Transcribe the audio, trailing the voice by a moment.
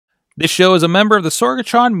This show is a member of the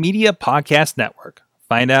Sorgatron Media Podcast Network.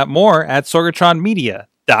 Find out more at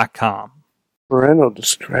sorgatronmedia.com. Parental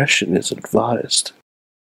discretion is advised.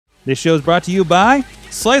 This show is brought to you by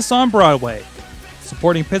Slice on Broadway,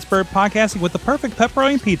 supporting Pittsburgh podcasting with the perfect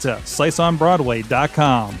pepperoni pizza.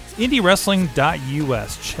 SliceOnBroadway.com.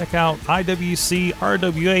 IndieWrestling.us. Check out IWC,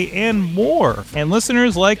 RWA, and more. And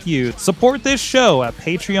listeners like you, support this show at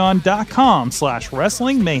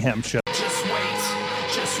Patreon.com/Wrestling Mayhem Show. Just wait,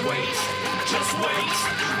 just wait, just wait,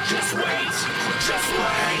 just wait, just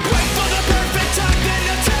wait. Wait for the perfect time, then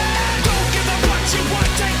attack. Don't give up what you want,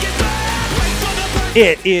 take it back. Wait for the perfect.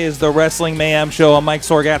 It is the Wrestling Mayhem Show. I'm Mike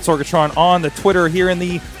Sorg at Sorgatron on the Twitter here in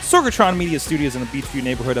the Sorgatron Media Studios in the Beachview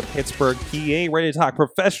neighborhood of Pittsburgh, PA. Ready to talk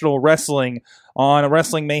professional wrestling on a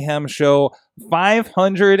Wrestling Mayhem Show.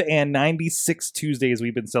 596 Tuesdays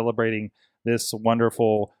we've been celebrating this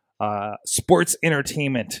wonderful sports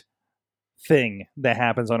entertainment thing that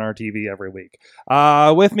happens on our TV every week.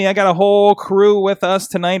 With me, I got a whole crew with us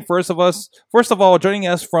tonight. First of all, joining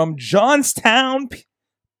us from Johnstown,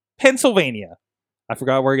 Pennsylvania. I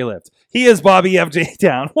forgot where he lived. He is Bobby FJ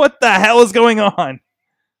Town. What the hell is going on?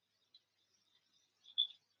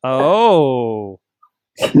 Oh.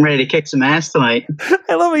 I'm ready to kick some ass tonight.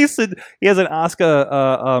 I love he said he has an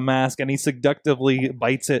Oscar mask and he seductively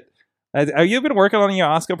bites it. Have you been working on your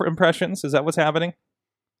Oscar impressions? Is that what's happening?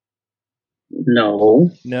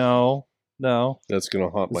 No. No. That's going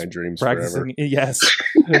to haunt my dreams Practicing, forever. yes.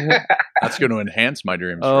 That's going to enhance my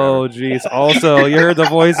dreams Oh, forever. jeez. Also, you heard the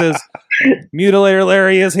voices. Mutilator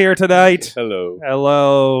Larry is here tonight. Hello.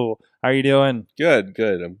 Hello. How are you doing? Good.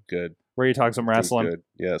 I'm good. Ready to talk some I'm wrestling? good.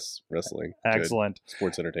 Yes, wrestling. Excellent. Good.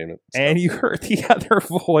 Sports entertainment. And you heard the other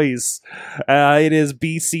voice. It is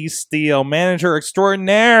BC Steele, manager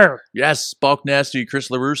extraordinaire. Yes, Bulk Nasty, Chris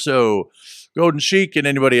LaRusso, Golden Sheik, and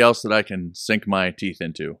anybody else that I can sink my teeth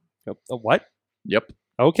into. What? Yep.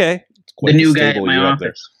 Okay. The new guy at my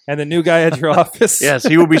office. And the new guy at your office. Yes,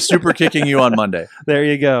 he will be super kicking you on Monday. There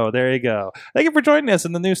you go. Thank you for joining us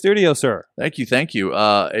in the new studio, sir. Thank you.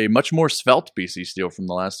 A much more svelte BC Steel from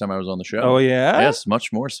the last time I was on the show. Oh, yeah? Yes,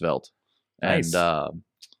 much more svelte. Nice. Well,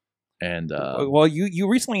 you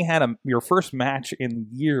recently had your first match in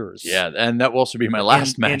years. yeah, and that will also be my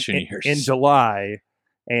last match in years. In July.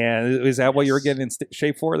 And is that what you were getting in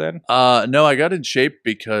shape for then? No, I got in shape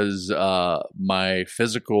because my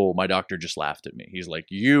doctor just laughed at me. He's like,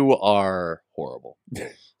 "You are horrible."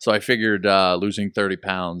 So I figured losing 30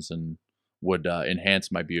 pounds and would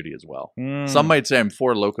enhance my beauty as well. Mm. Some might say I'm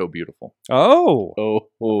Four Loco beautiful. Oh,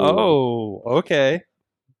 okay.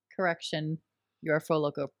 Correction, you are Four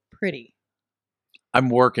Loco pretty. I'm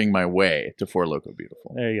working my way to Four Loco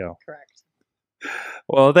beautiful. There you go. Correct.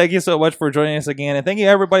 Well, thank you so much for joining us again. And thank you,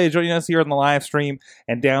 everybody, joining us here on the live stream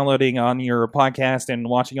and downloading on your podcast and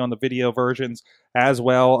watching on the video versions as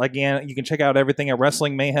well. Again, you can check out everything at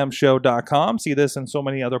WrestlingMayhemShow.com. See this and so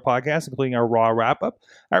many other podcasts, including our Raw Wrap-Up,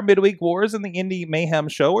 our Midweek Wars, and the Indie Mayhem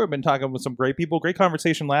Show. We've been talking with some great people. Great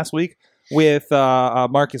conversation last week with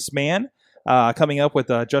Marcus Mann. Coming up with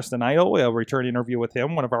Justin Idol, a return interview with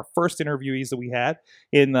him, one of our first interviewees that we had.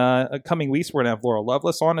 In coming weeks, we're going to have Laura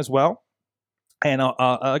Lovelace on as well. And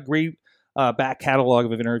a great back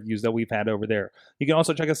catalog of interviews that we've had over there. You can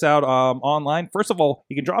also check us out online. First of all,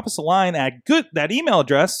 you can drop us a line at that email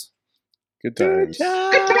address. Good times.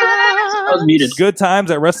 I was muted. Good times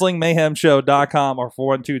at WrestlingMayhemShow.com or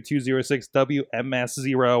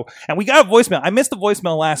 412-206-WMS0. And we got a voicemail. I missed the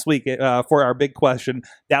voicemail last week for our big question.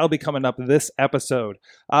 That'll be coming up this episode.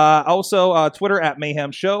 Also, Twitter at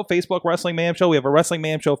Mayhem Show, Facebook Wrestling Mayhem Show. We have a Wrestling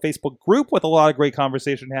Mayhem Show Facebook group with a lot of great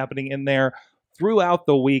conversation happening in there throughout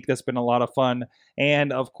the week. That's been a lot of fun.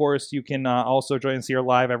 And of course, you can also join us here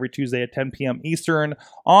live every Tuesday at 10 p.m. Eastern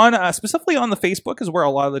on specifically on the Facebook is where a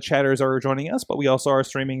lot of the chatters are joining us, but we also are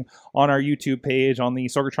streaming on our YouTube page, on the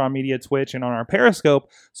Sorgatron Media Twitch, and on our Periscope.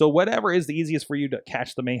 So whatever is the easiest for you to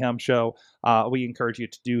catch the Mayhem Show, we encourage you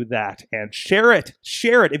to do that and share it.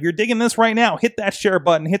 Share it. If you're digging this right now, hit that share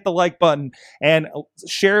button, hit the like button, and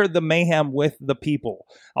share the mayhem with the people.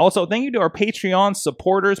 Also, thank you to our Patreon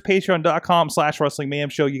supporters, patreon.com/Wrestling Mayhem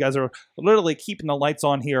Show. You guys are literally keeping the lights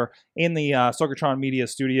on here in the Sorgatron Media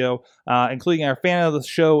Studio, including our fan of the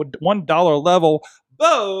show, $1 level,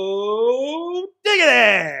 Bo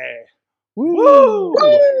Diggity! Woo!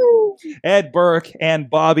 Ed Burke and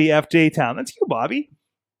Bobby FJ Town. That's you, Bobby.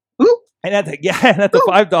 Woo! And at the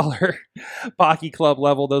 $5 Pocky Club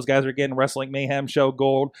level, those guys are getting Wrestling Mayhem Show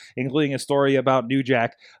Gold, including a story about New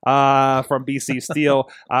Jack from BC Steel.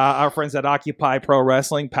 Our friends at Occupy Pro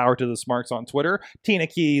Wrestling, power to the Smarks on Twitter, Tina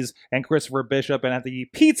Keys and Christopher Bishop. And at the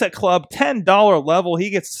Pizza Club $10 level,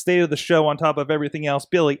 he gets the state of the show on top of everything else,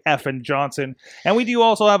 Billy F. and Johnson. And we do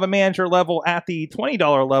also have a manager level at the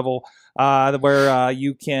 $20 level, where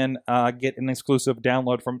you can get an exclusive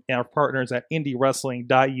download from our partners at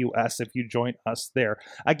indiewrestling.us if you join us there.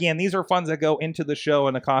 Again, these are funds that go into the show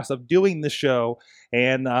and the cost of doing the show.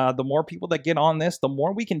 And the more people that get on this, the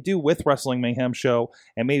more we can do with Wrestling Mayhem Show,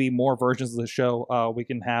 and maybe more versions of the show we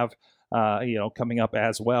can have coming up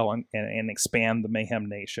as well, and expand the Mayhem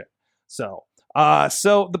Nation. So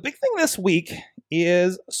the big thing this week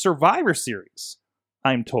is Survivor Series,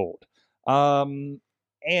 I'm told. And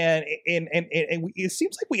it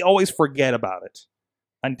seems like we always forget about it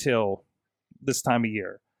until this time of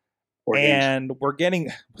year. And we're getting,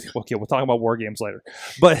 okay, we'll talk about War Games later,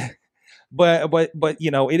 but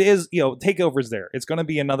it is, TakeOver's there. It's going to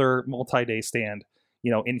be another multi-day stand,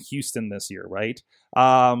 in Houston this year, right?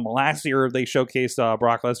 Last year they showcased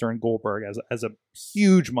Brock Lesnar and Goldberg as a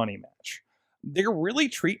huge money match. They're really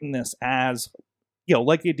treating this as,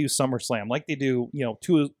 like they do SummerSlam, like they do,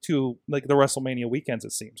 two like the WrestleMania weekends,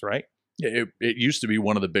 it seems, right? Yeah, it used to be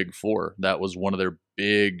one of the big four. That was one of their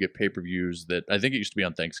big pay-per-views that I think it used to be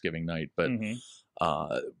on Thanksgiving night, but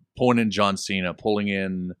pulling in John Cena, pulling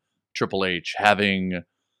in Triple H, having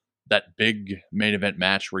that big main event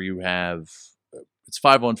match where you have, it's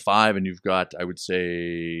 5-on-5 and you've got, I would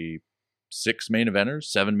say, 7 main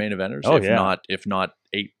eventers, if not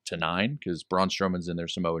 8 to 9, because Braun Strowman's in there,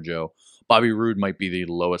 Samoa Joe. Bobby Roode might be the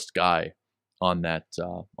lowest guy on that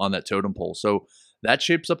totem pole. So that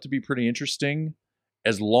shapes up to be pretty interesting.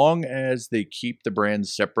 As long as they keep the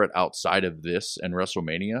brands separate outside of this and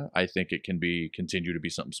WrestleMania, I think it can continue to be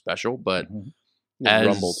something special. But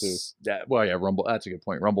Rumble too. Rumble. That's a good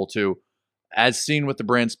point. Rumble too. As seen with the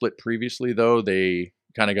brand split previously, though, they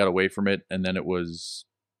kind of got away from it, and then it was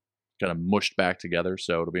kind of mushed back together.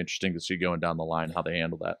 So it'll be interesting to see going down the line how they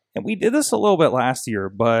handle that. And we did this a little bit last year,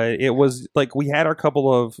 but it was like we had our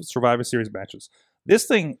couple of Survivor Series matches. This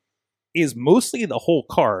thing is mostly the whole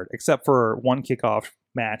card, except for one kickoff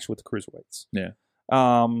match with the cruiserweights. Yeah.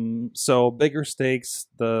 So bigger stakes.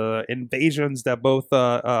 The invasions that both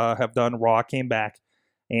have done, Raw came back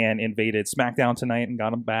and invaded SmackDown tonight and got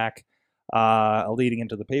them back, leading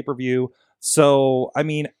into the pay-per-view. So, I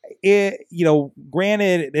mean,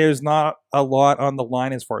 granted, there's not a lot on the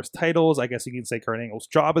line as far as titles. I guess you can say Kurt Angle's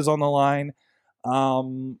job is on the line.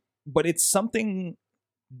 But it's something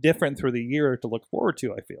different through the year to look forward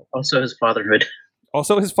to, I feel. Also his fatherhood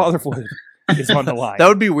is on the line. That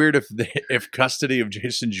would be weird if custody of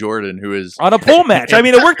Jason Jordan, who is on a pole match. I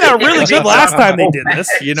mean, it worked out really good last time they did this.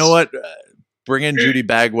 You know what? Bring in Judy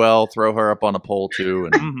Bagwell, throw her up on a pole too,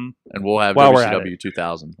 and we'll have WCW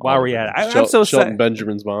 2000. While we're at it, I'm so sad. Shelton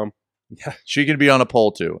Benjamin's mom. Yeah, she can be on a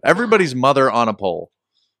pole too. Everybody's mother on a pole.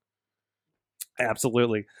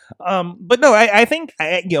 Absolutely. But no, I think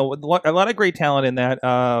a lot of great talent in that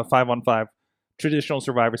 5-on-5 traditional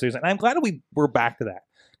Survivor Series, and I'm glad we're back to that,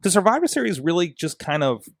 because Survivor Series really just kind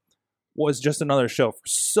of was just another show for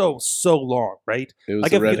so long, right? It was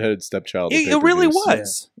like the redheaded stepchild. It really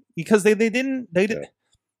was, because they didn't.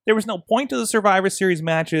 There was no point to the Survivor Series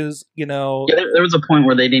matches, Yeah, there was a point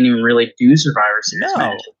where they didn't even really do Survivor Series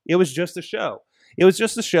matches. It was just a show.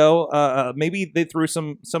 Maybe they threw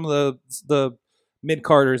some of the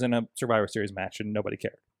mid-carders in a Survivor Series match and nobody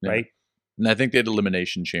cared, right? And I think they had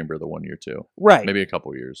Elimination Chamber the one year too. Right. Maybe a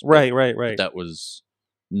couple years. Right. That was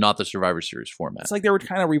not the Survivor Series format. It's like they were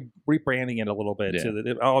kind of rebranding it a little bit. Yeah.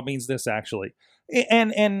 It means this, actually.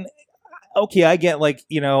 And okay, I get,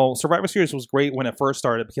 Survivor Series was great when it first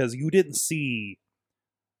started because you didn't see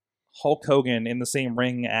Hulk Hogan in the same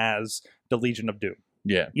ring as the Legion of Doom.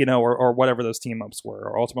 Yeah. Or whatever those team-ups were,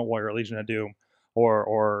 or Ultimate Warrior, Legion of Doom,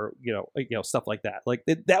 or stuff like that. Like,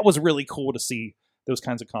 that was really cool to see those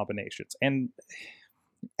kinds of combinations. And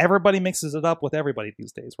everybody mixes it up with everybody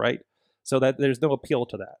these days, right? So that there's no appeal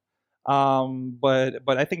to that.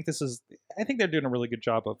 But I think they're doing a really good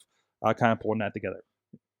job of kind of pulling that together.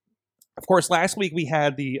 Of course, last week we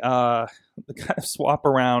had the kind of swap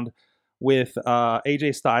around with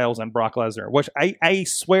AJ Styles and Brock Lesnar, which I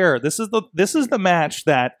swear this is the match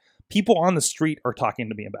that people on the street are talking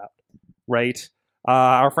to me about, right?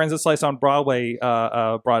 Our friends at Slice on Broadway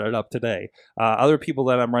brought it up today. Other people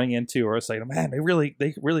that I'm running into are saying, "Man, they really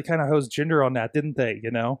kind of hosed Jinder on that, didn't they?"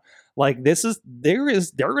 Like there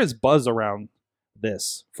is buzz around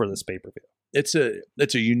this for this pay-per-view. It's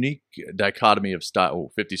a unique dichotomy of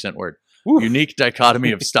style. 50 Cent word. Oof. unique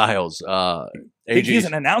dichotomy of styles. I think he's AJ's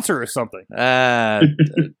an announcer or something.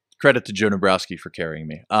 credit to Joe Nabrowski for carrying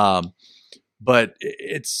me. But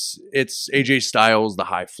it's AJ Styles, the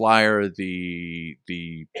high flyer, the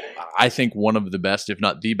I think one of the best, if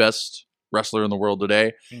not the best wrestler in the world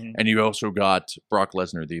today. Mhm. And you also got Brock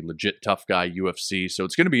Lesnar, the legit tough guy, UFC. So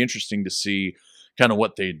it's going to be interesting to see kind of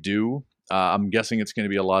what they do. I'm guessing it's going to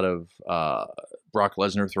be a lot of Brock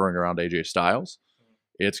Lesnar throwing around AJ Styles.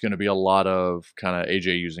 It's going to be a lot of kind of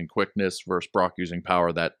AJ using quickness versus Brock using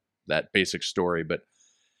power, that basic story. But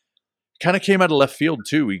kind of came out of left field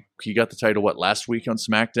too. He got the title last week on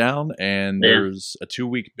SmackDown, and there's a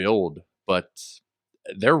 2-week build, but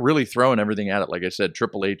they're really throwing everything at it. Like I said,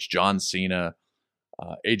 Triple H, John Cena,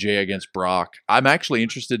 AJ against Brock. I'm actually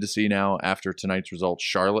interested to see now after tonight's results,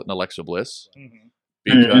 Charlotte and Alexa Bliss,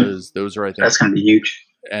 because those are, I think, That's going to be huge.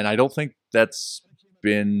 and I don't think that's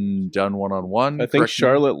been done one-on-one. I think Correct me.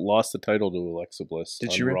 Charlotte lost the title to Alexa Bliss Did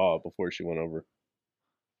on she Raw before she went over.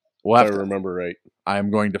 We'll If have I to- remember right. I'm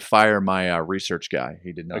going to fire my research guy.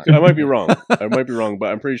 He did not. I might be wrong. I might be wrong,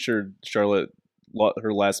 but I'm pretty sure Charlotte,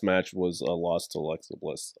 her last match was a loss to Alexa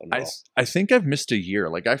Bliss on Raw. I think I've missed a year.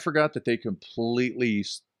 Like, I forgot that they completely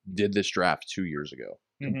did this draft 2 years ago.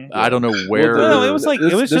 Mhm. I don't know where. Well, it was like-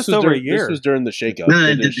 it was just over a year. This was during the shakeup. No,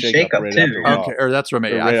 they did did the shakeup right too. after Raw. Okay, or that's what I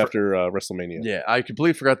Or mean. right after WrestleMania. Yeah, I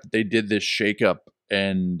completely forgot that they did this shakeup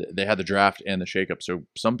and they had the draft and the shakeup. So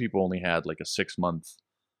some people only had like a 6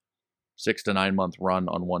 to 9 month run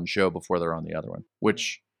on one show before they're on the other one,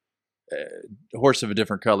 which horse of a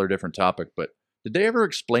different color, different topic. But did they ever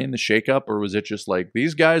explain the shakeup, or was it just like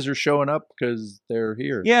these guys are showing up because they're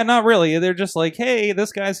here? Yeah, not really. They're just like, hey,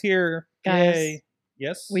 this guy's here. Guys. Yay.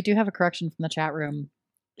 Yes. We do have a correction from the chat room.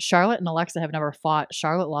 Charlotte and Alexa have never fought.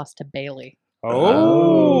 Charlotte lost to Bailey.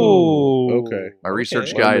 Oh. Okay. My research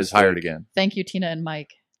Okay. guy My is hired mistake. again. Thank you, Tina and Mike.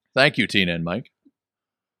 Thank you, Tina and Mike.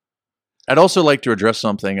 I'd also like to address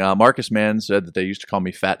something. Marcus Mann said that they used to call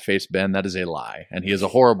me Fat Face Ben. That is a lie, and he is a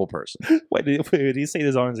horrible person. Wait, did he say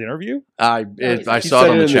this on his interview? I he saw it said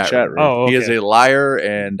on it the in chat room. Oh, okay. He is a liar,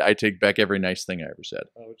 and I take back every nice thing I ever said.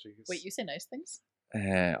 Oh, jeez. Wait, you say nice things?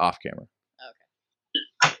 Off camera.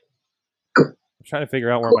 I'm trying to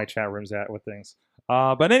figure out where my chat room's at with things.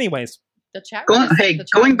 But anyways, The chat Going- room. hey, the chat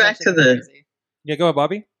going room's back actually to the- crazy. yeah, go ahead,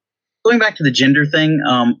 Bobby. Going back to the gender thing,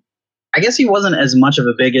 I guess he wasn't as much of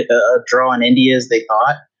a big draw in India as they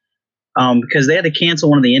thought, because they had to cancel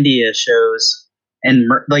one of the India shows, and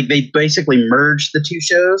they basically merged the two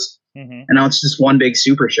shows, Mm-hmm. and now it's just one big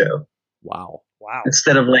super show Wow. Wow.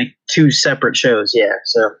 instead of like two separate shows. Yeah,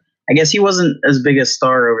 so I guess he wasn't as big a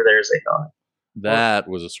star over there as they thought. That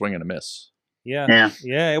was a swing and a miss. Yeah. Yeah,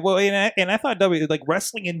 Yeah. Well, and I thought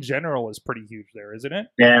wrestling in general is pretty huge there, isn't it?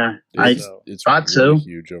 yeah. I It's thought really so.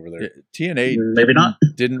 huge over there. TNA Maybe not.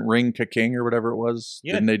 didn't ring King or whatever it was.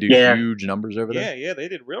 Yeah. Didn't they do Yeah. huge numbers over there? Yeah, they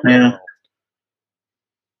did real Yeah. well.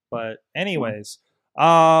 But anyways,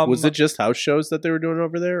 Was it just house shows that they were doing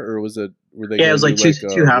over there, or were they? Yeah, it was gonna like do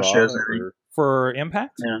two house Raw, shows, I think. or- for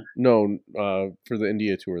Impact? Yeah. No, for the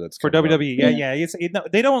India tour that's For coming up, WWE? Yeah. No,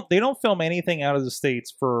 they don't film anything out of the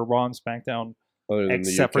States for Raw and SmackDown other than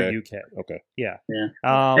except the for UK. UK. Okay. Yeah. Yeah.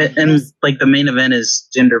 Um, and like the main event is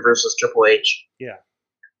Jinder versus Triple H.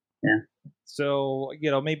 so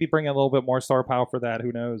maybe bring a little bit more star power for that.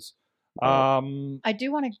 Who knows? I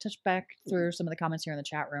do want to touch back through some of the comments here in the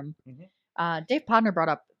chat room. Dave Podner brought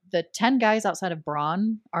up the 10 guys outside of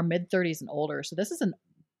Braun are mid 30s and older. So this is an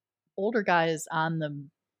older guys on the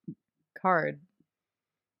card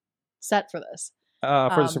set for this. For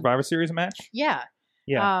the Survivor Series match. Yeah.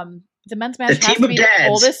 Yeah. The men's match has team to of be dads. the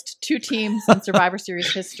oldest two teams in Survivor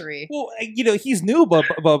Series history. Well, he's new, but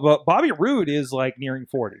Bobby Roode is like nearing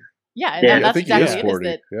 40. Yeah, and Yeah, I that's think exactly he is it. Is 40.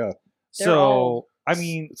 that Yeah, They're So all- I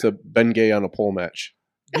mean, it's a Ben Gay on a pole match.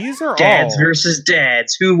 these are Dads all versus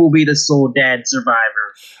dads. Who will be the sole dad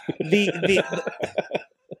survivor? the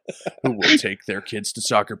Who will take their kids to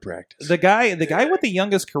soccer practice? the guy with the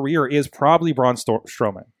youngest career is probably Braun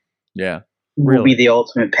Strowman. Yeah. Who Really? will be the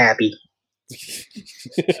ultimate pappy?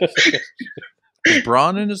 Is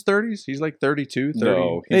Braun in his 30s? He's like 32, 30.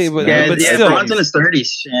 No, Hey, he's but- not. but Yeah, still- Braun's in his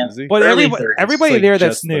 30s. Yeah. Is he? But Early everybody, 30s. everybody Like there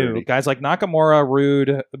that's just new, 30. guys like Nakamura,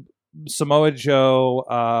 Rude, Samoa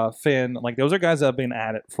Joe, Finn, like those are guys that have been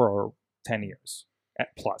at it for 10 years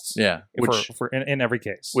plus. Yeah. In every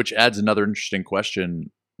case. Which adds another interesting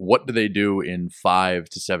question. What do they do in 5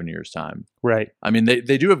 to 7 years' time? Right. I mean, they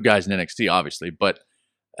do have guys in NXT, obviously, but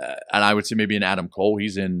and I would say maybe an Adam Cole.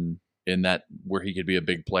 He's in that where he could be a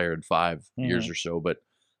big player in 5 years or so. But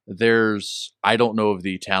I don't know of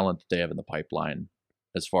the talent that they have in the pipeline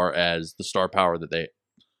as far as the star power that they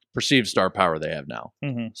perceived star power they have now.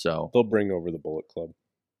 Mm-hmm. So They'll bring over the Bullet Club.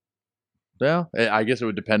 yeah, I guess it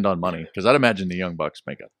would depend on money because I'd imagine the Young Bucks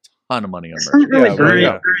make a ton of money on It's merch. not really Yeah, very,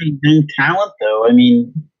 yeah. very young talent, though. I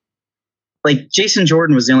mean, like, Jason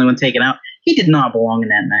Jordan was the only one taken out. He did not belong in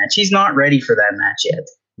that match. He's not ready for that match yet.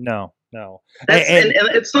 No. That's, and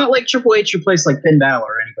it's not like Triple H replaced like Finn Balor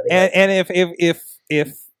or anybody else. And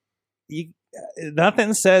if you,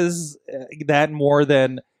 nothing says that more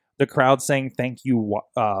than the crowd saying thank you,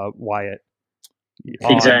 Wyatt.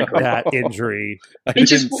 on Exactly. that injury.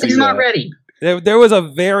 He's not ready. There was a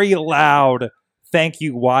very loud thank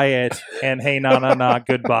you, Wyatt, and hey, nah,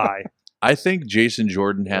 goodbye. I think Jason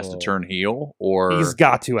Jordan has to turn heel, or He's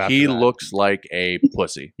got to after he that. looks like a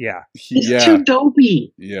pussy. Yeah. He's Yeah, too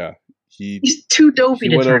dopey. yeah. He's too dopey He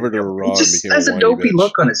to went turn over to heel. Raw He and just became a has a whiny dopey bitch.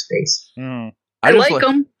 look on his face. Mm. I just like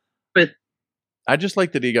him, but I just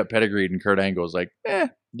like that he got pedigreed, and Kurt Angle's like,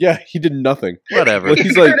 Yeah, he did nothing. whatever. Well,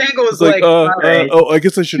 he's like, Kurt Angle was he's like, all right. oh, I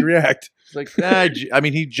guess I should react. It's like, I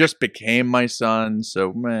mean, he just became my son,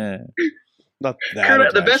 so meh. Not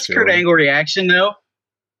that. The best Kurt Angle reaction though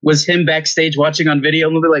was him backstage watching on video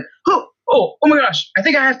and he'll be like, oh my gosh, I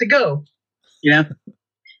think I have to go. You know,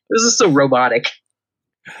 this is so robotic.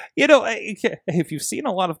 You know, if you've seen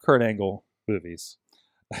a lot of Kurt Angle movies,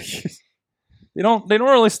 they don't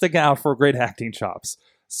really stick out for great acting chops.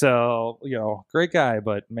 So, you know, great guy,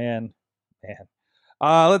 but man.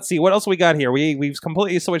 Let's see what else we got here. We've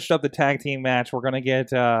completely switched up the tag team match. We're gonna get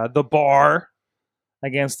the Bar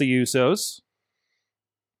against the Usos.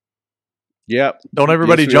 Yep. Don't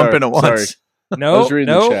everybody Yes, we jump are. in at once. I No, was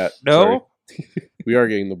reading the chat. no. We are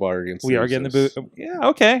getting the bar against. We are getting the boot. Yeah,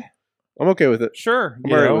 okay, I'm okay with it. sure. I'm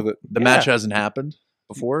you alright know. with it. The match hasn't happened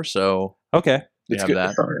before, so Okay. we It's have good.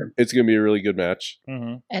 that. It's gonna be a really good match.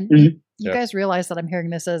 hmm And Mhm. you Yeah. guys realize that I'm hearing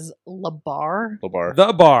this as Labar? The bar.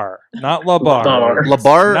 The Bar, not La Bar. Bar.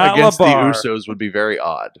 Labar Not against the LeBar. Usos would be very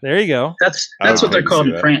odd. There you go. That's I what would they're like to called see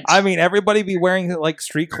in that. France. I mean, everybody be wearing like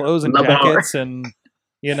street clothes and La Bar. jackets, and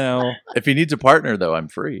you know, If he needs a partner, though, I'm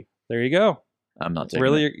free. there you go. I'm not taking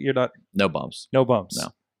Really, it. you're not. No bumps. No bumps. No.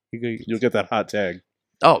 You'll get that hot tag.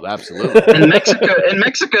 Oh, absolutely. in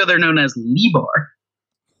Mexico, they're known as Lebar.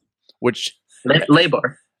 Which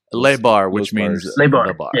Lebar. Le Bar, which Those means bars. Lebar.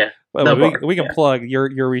 the bar. Yeah. Well, The we, Bar, we can yeah. plug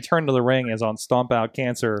your return to the ring is on Stomp Out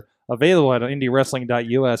Cancer, available at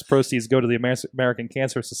indiewrestling.us. Proceeds go to the American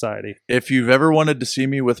Cancer Society. If you've ever wanted to see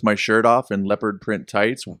me with my shirt off and leopard print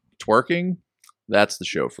tights twerking, that's the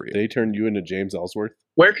show for you. They turned you into James Ellsworth.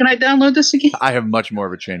 Where can I download this again? I have much more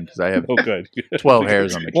of a chin because I have Oh, good. 12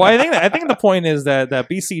 hairs on my chin. Well, I think the point is that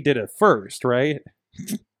BC did it first, right?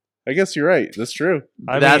 I guess you're right. That's true.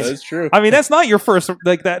 That's true. I mean, that's not your first.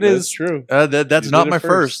 Like that That's is. true. That's You not did it my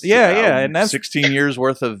first. first. Yeah, and that's 16 years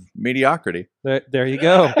worth of mediocrity. There you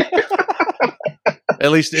go.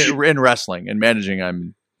 At least in wrestling and managing,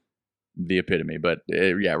 I'm the epitome. But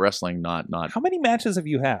yeah, wrestling, not. How many matches have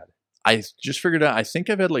you had? I just figured out. I think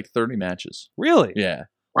I've had like 30 matches. Really? Yeah,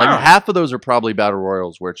 Wow. like half of those are probably battle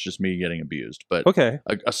royals where it's just me getting abused. But Okay.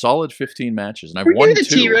 a solid 15 matches, and I've Were won you the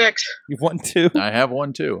 2. T-Rex? You've won 2. I have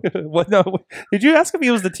won 2. What? No. Did you ask if he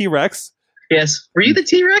was the T-Rex? Yes. Were you the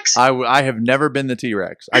T-Rex? I have never been the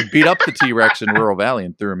T-Rex. I beat up the T-Rex in Rural Valley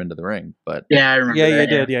and threw him into the ring. But Yeah, I remember Yeah, that,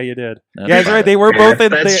 you did. Yeah, you did. that's Yeah, that's about right. it. They were Yeah, both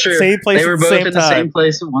in the that's true. same place They were at the both same in the time. same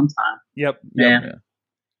place at one time. Yep. Yeah.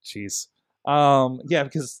 Jeez. Yeah,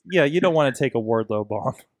 because you don't want to take a Wardlow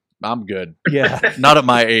bomb. I'm good. Yeah. Not at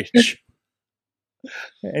my age.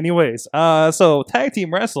 Anyways, so tag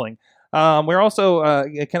team wrestling. We're also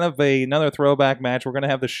kind of another throwback match. We're gonna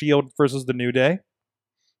have the Shield versus the New Day.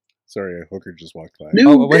 Sorry, a hooker just walked by.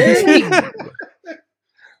 New wait. Day.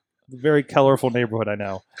 Very colorful neighborhood, I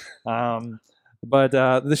know. But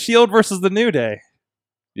the Shield versus the New Day.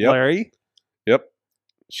 Yep. Larry, Yep.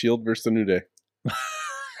 Shield versus the New Day.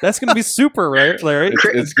 that's gonna be super, right, Larry?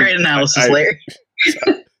 It's Great analysis, I- Larry.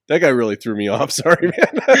 That guy really threw me off. Sorry, man.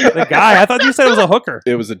 The guy. I thought you said it was a hooker.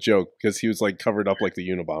 It was a joke because he was like covered up like the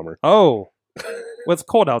Unabomber. Oh, well, it's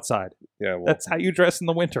cold outside. Yeah, well, That's how you dress in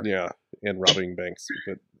the winter. yeah, and robbing banks,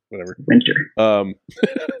 but whatever. Winter.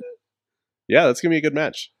 Yeah, that's gonna be a good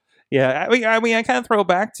match. Yeah, I mean, I kind of throw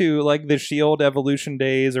back to like the Shield Evolution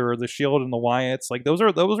days or the Shield and the Wyatts. Like those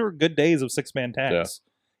are good days of 6-man tags,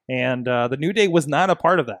 and the New Day was not a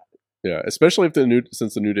part of that. Yeah, especially if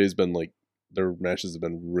since the New Day's been like their matches have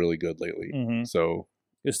been really good lately. Mm-hmm. So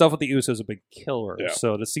The stuff with the Usos is a big killer. Yeah.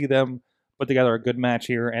 So to see them put together a good match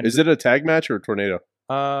here, and is it a tag match or a tornado?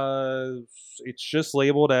 it's just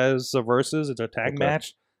labeled as a versus. It's a tag Okay.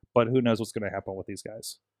 match, but who knows what's going to happen with these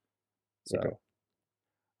guys? So,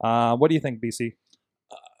 Okay. what do you think, BC?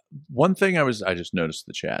 One thing I just noticed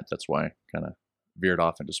the chat. That's why I kind of veered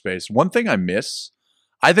off into space. One thing I miss,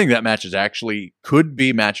 I think that match is actually could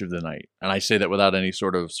be match of the night, and I say that without any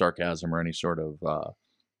sort of sarcasm or any sort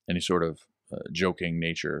of joking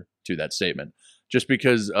nature to that statement, just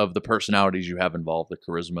because of the personalities you have involved, the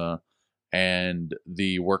charisma, and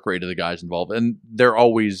the work rate of the guys involved, and they're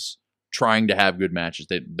always trying to have good matches.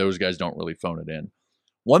 Those guys don't really phone it in.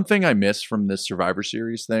 One thing I miss from this Survivor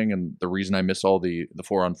Series thing, and the reason I miss all the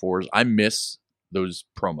 4-on-4s, I miss those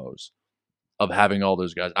promos of having all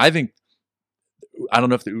those guys. I don't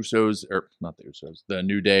know if the Usos, or not the Usos, the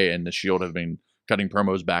New Day and the Shield have been cutting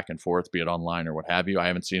promos back and forth, be it online or what have you. I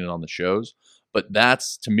haven't seen it on the shows, but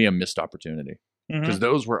that's, to me, a missed opportunity because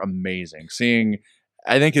those were amazing. Seeing,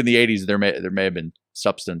 I think in the 80s, there may have been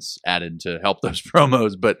substance added to help those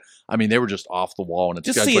promos, but I mean, they were just off the wall, and it's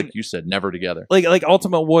just guys, like you said, never together. Like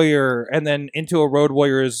Ultimate Warrior, and then into a Road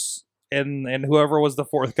Warriors, and whoever was the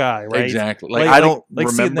fourth guy, right? Exactly. Like I don't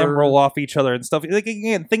remember seeing them roll off each other and stuff. Like,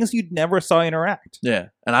 again, things you never saw interact. Yeah,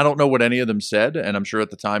 and I don't know what any of them said, and I'm sure at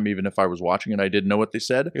the time, even if I was watching it, I didn't know what they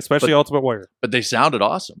said. Especially Ultimate Warrior. But they sounded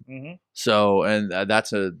awesome. Mm-hmm. So, and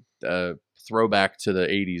that's a throwback to the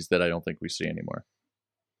 80s that I don't think we see anymore.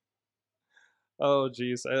 Oh,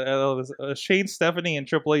 geez. I love this. Shane, Stephanie, and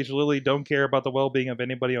Triple H literally don't care about the well-being of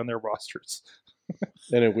anybody on their rosters.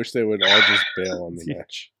 And I wish they would all just bail on the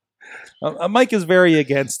match. Mike is very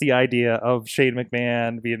against the idea of Shane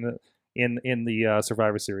McMahon being in the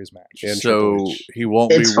Survivor Series match. And so he won't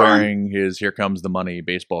be wearing his "Here Comes the Money"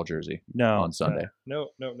 baseball jersey on Sunday. No,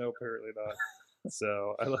 apparently not.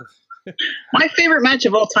 So I love. My favorite match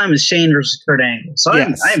of all time is Shane versus Kurt Angle. So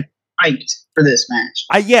yes. I'm hyped for this match.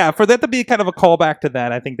 For that to be kind of a callback to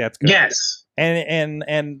that, I think that's good. Yes.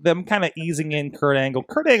 And them kind of easing in Kurt Angle.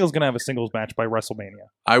 Kurt Angle's going to have a singles match by WrestleMania.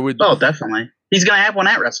 I would. Oh, definitely. He's going to have one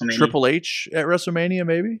at WrestleMania. Triple H at WrestleMania,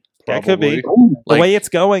 maybe? That could be. The way it's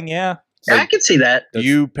going, yeah. Yeah, I could see that.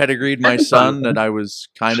 You pedigreed my son that I was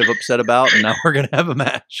kind of upset about, and now we're going to have a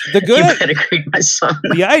match. You pedigreed my son.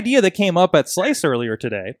 The idea that came up at Slice earlier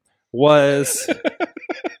today was...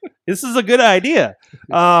 This is a good idea.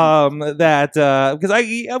 Because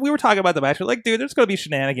we were talking about the match. We're like, dude, there's going to be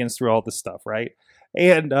shenanigans through all this stuff, right?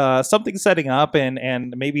 And something's setting up,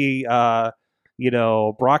 and maybe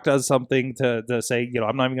Brock does something to say,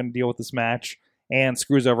 I'm not even going to deal with this match, and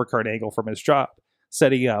screws over Kurt Angle from his job,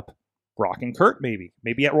 setting up Brock and Kurt maybe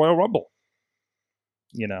at Royal Rumble.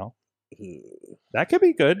 That could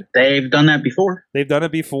be good. They've done that before.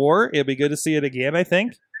 It'd be good to see it again, I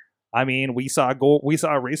think. I mean, we saw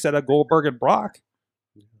a race at a Goldberg and Brock.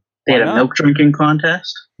 They had a milk drinking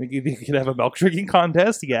contest. You could have a milk drinking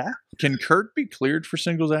contest, yeah. Can Kurt be cleared for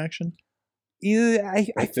singles action? Yeah,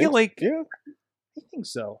 I feel like I think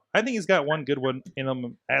so. I think he's got one good one in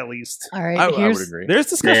him at least. All right, I would agree. There's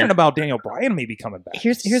discussion about Daniel Bryan maybe coming back.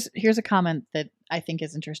 Here's a comment that I think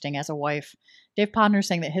is interesting as a wife. Dave Podner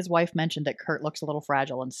saying that his wife mentioned that Kurt looks a little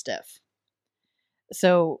fragile and stiff.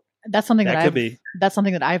 So that's something that's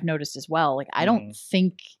something that I've noticed as well. Like I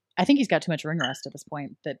think he's got too much ring rust at this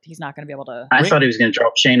point that he's not going to be able to. I thought he was going to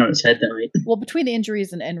drop Shane on his head tonight. Well, between the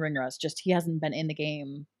injuries and ring rust, just he hasn't been in the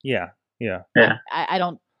game. Yeah. I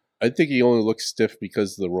don't. I think he only looks stiff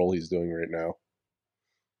because of the role he's doing right now.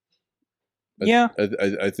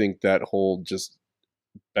 I think that whole just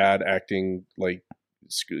bad acting, like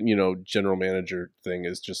general manager thing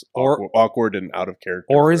is just awkward and out of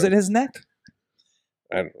character. Or is it his neck?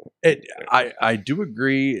 I don't know. I do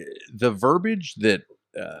agree. The verbiage that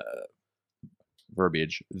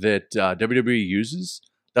WWE uses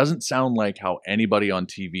doesn't sound like how anybody on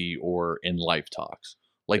TV or in life talks.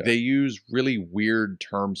 Like they use really weird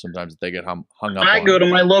terms sometimes that they get hung up on. I go to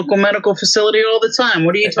my local medical facility all the time.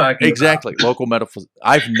 What are you talking about? Exactly. Local medical.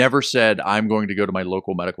 I've never said I'm going to go to my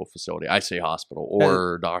local medical facility. I say hospital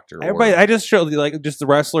or doctor. Everybody, I just showed just the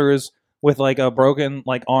wrestlers with like a broken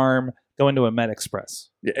arm going to a Med Express.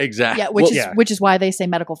 Yeah, exactly. Yeah, which is why they say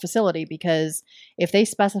medical facility, because if they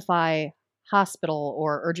specify hospital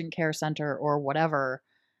or urgent care center or whatever,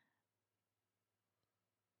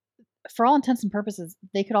 for all intents and purposes,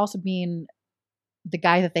 they could also mean the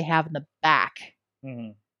guy that they have in the back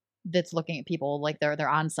that's looking at people like their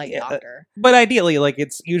on-site doctor. But ideally,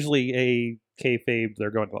 it's usually a kayfabe.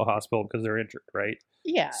 They're going to a hospital because they're injured, right?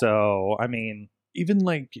 Yeah. So I mean, even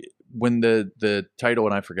when the title,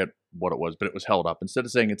 and I forget what it was, but it was held up. Instead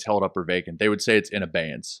of saying it's held up or vacant, they would say it's in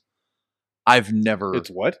abeyance. I've never. It's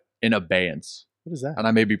what? In abeyance. What is that? And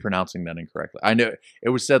I may be pronouncing that incorrectly. I know it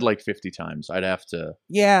was said 50 times. I'd have to.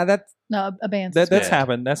 Yeah, abeyance. That's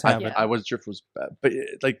happened. That's happened. I wasn't sure if it was bad, but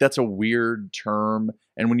that's a weird term.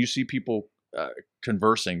 And when you see people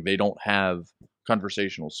conversing, they don't have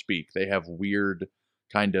conversational speak. They have weird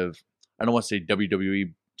kind of. I don't want to say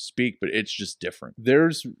WWE speak, but it's just different.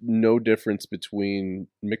 There's no difference between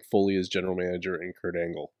Mick Foley as general manager and Kurt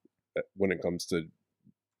Angle when it comes to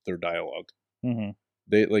their dialogue. Mm-hmm.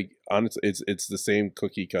 They honestly, it's the same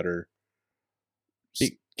cookie cutter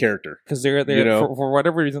character, because they're for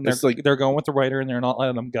whatever reason they're going with the writer and they're not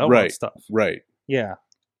letting them go right, and stuff. Right. Yeah.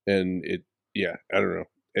 And I don't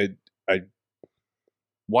know.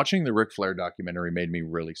 Watching the Ric Flair documentary made me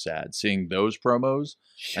really sad. Seeing those promos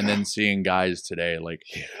and then seeing guys today,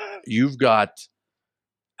 you've got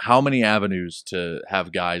how many avenues to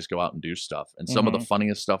have guys go out and do stuff. And some of the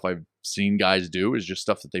funniest stuff I've seen guys do is just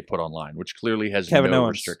stuff that they put online, which clearly has no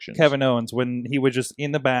restrictions. Kevin Owens, when he was just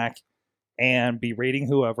in the back and berating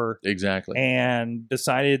whoever. Exactly. And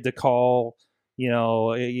decided to call,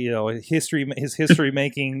 his history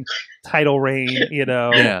making title reign,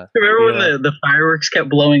 Yeah. Remember when the fireworks kept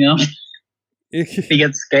blowing up? He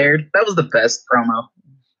gets scared. That was the best promo.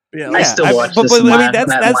 Yeah, I still watch this.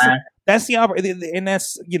 That's the opportunity, and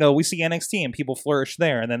that's we see NXT and people flourish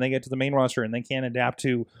there, and then they get to the main roster and they can't adapt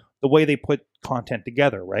to the way they put content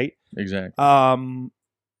together, right? Exactly.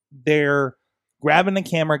 They're grabbing a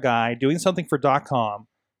camera guy, doing something for .com,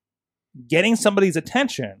 getting somebody's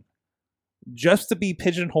attention, just to be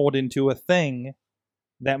pigeonholed into a thing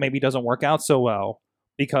that maybe doesn't work out so well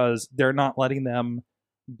because they're not letting them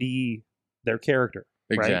be their character.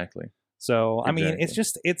 Exactly. Right? So, I mean, it's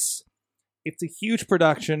just, it's a huge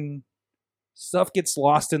production. Stuff gets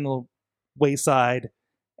lost in the wayside.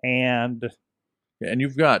 And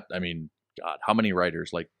you've got, God, how many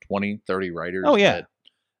writers? 20, 30 writers? Oh, yeah.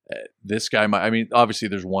 This guy might, obviously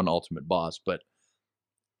there's one ultimate boss, but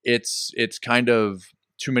it's kind of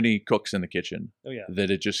too many cooks in the kitchen. Oh, yeah.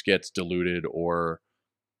 That it just gets diluted. Or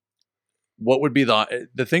what would be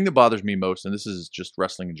the thing that bothers me most, and this is just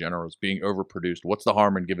wrestling in general, is being overproduced. What's the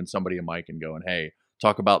harm in giving somebody a mic and going, hey,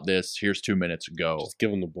 talk about this, here's 2 minutes, go. Just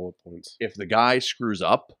give them the bullet points. If the guy screws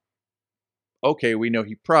up, okay, we know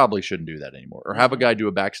he probably shouldn't do that anymore. Or have a guy do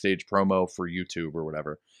a backstage promo for YouTube or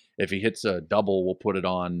whatever. If he hits a double, we'll put it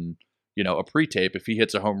on, a pre-tape. If he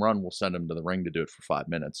hits a home run, we'll send him to the ring to do it for 5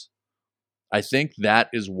 minutes. I think that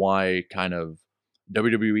is why kind of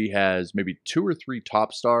WWE has maybe 2 or 3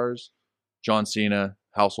 top stars. John Cena,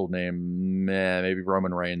 household name, maybe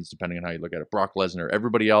Roman Reigns, depending on how you look at it. Brock Lesnar.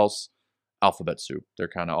 Everybody else, alphabet soup. They're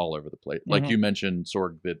kind of all over the place. Like you mentioned,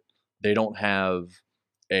 Sorg, that they don't have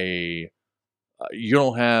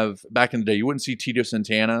back in the day, you wouldn't see Tito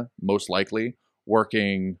Santana, most likely,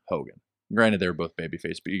 working Hogan. Granted, they're both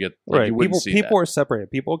babyface, but you get, you wouldn't see people that. are separated.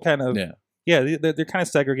 People kind of, they're kind of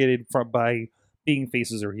segregated by being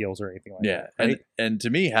faces or heels or anything like that. Right? And to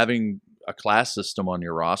me, having a class system on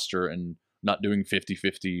your roster and not doing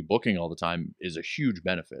 50-50 booking all the time is a huge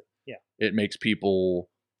benefit. Yeah. It makes people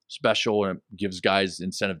special and it gives guys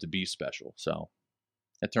incentive to be special. So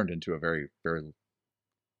it turned into a very, very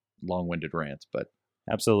long-winded rant, but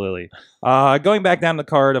absolutely. Going back down the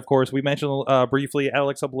card, of course, we mentioned briefly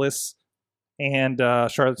Alexa Bliss and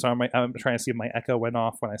Charlotte. Sorry, I'm trying to see if my echo went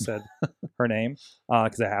off when I said her name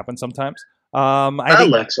because it happens sometimes. I think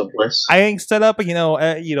Alexa Bliss. I think set up,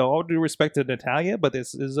 all due respect to Natalya, but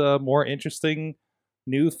this is a more interesting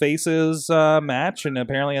new faces match, and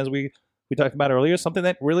apparently, as we talked about earlier, something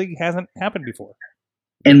that really hasn't happened before.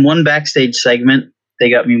 In one backstage segment, they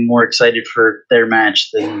got me more excited for their match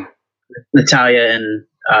than Natalya and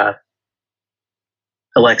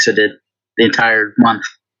Alexa did the entire month.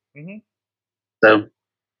 Mm-hmm. So,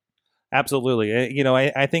 absolutely,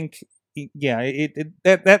 I think. Yeah,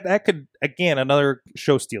 that could, again, another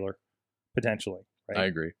show stealer potentially. Right? I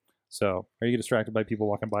agree. So, are you distracted by people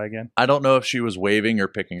walking by again? I don't know if she was waving or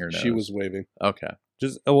picking her nose. She was waving. Okay.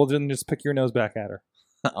 Then just pick your nose back at her.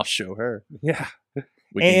 I'll show her. Yeah.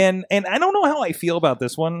 And I don't know how I feel about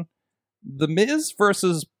this one. The Miz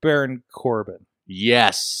versus Baron Corbin.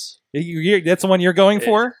 Yes. That's the one you're going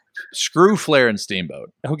for? Screw Flair and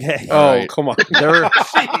Steamboat. Okay. Oh, come on.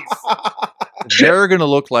 They're going to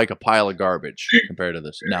look like a pile of garbage compared to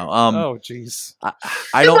this. Now, oh, jeez.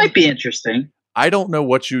 It might be interesting. I don't know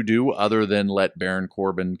what you do other than let Baron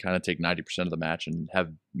Corbin kind of take 90% of the match and have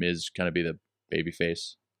Miz kind of be the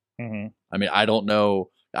babyface. Mm-hmm. I don't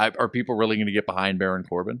know. Are people really going to get behind Baron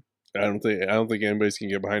Corbin? I don't think anybody's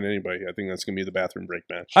gonna get behind anybody. I think that's gonna be the bathroom break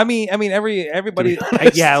match. Everybody,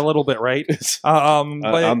 yeah, a little bit, right? But on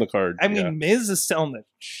the card. Miz is selling the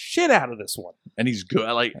shit out of this one, and he's good.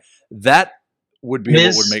 Like that would be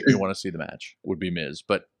Miz, what would make me want to see the match. Would be Miz,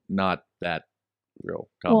 but not that real.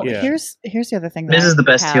 Well, here's the other thing. Miz is the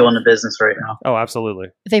best heel in the business right now. Oh, absolutely.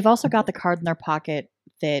 They've also got the card in their pocket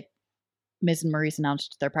that Miz and Maurice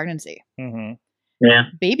announced their pregnancy. Mm-hmm. Yeah,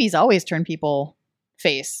 babies always turn people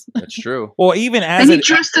face. That's true. Well, even as And he it,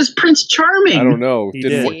 dressed as Prince Charming. I don't know. He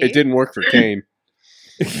Didn't did. it didn't work for Kane.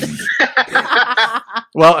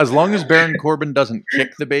 Well, as long as Baron Corbin doesn't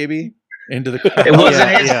kick the baby into the It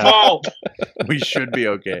wasn't Yeah, his yeah. fault. we should be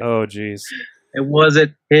okay. oh, jeez. It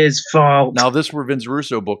wasn't his fault. Now, if this were Vince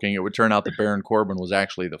Russo booking, it would turn out that Baron Corbin was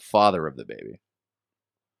actually the father of the baby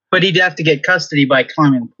But he'd have to get custody by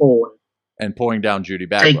climbing a pole and pulling down Judy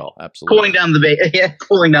Bagwell. and Absolutely. pulling down the baby. Yeah,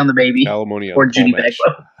 pulling down the baby. Alimony on Or the Judy pole match.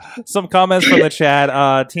 Bagwell. Some comments from the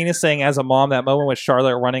chat. Tina saying, as a mom, that moment with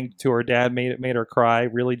Charlotte running to her dad made her cry.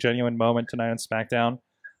 Really genuine moment tonight on SmackDown.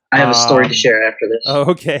 I have a story Um, to share after this.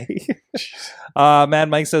 Okay. Mad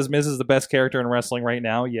Mike says Miz is the best character in wrestling right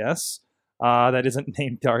now. Yes. That isn't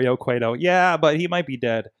named Dario Cueto. Yeah, but he might be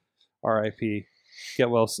dead. R.I.P. Get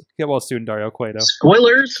well soon, Dario Cueto.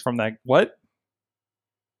 Spoilers. From that, what?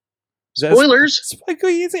 Is that- Spoilers.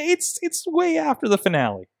 It's way after the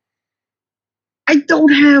finale. I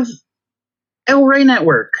don't have El Rey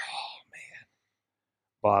Network.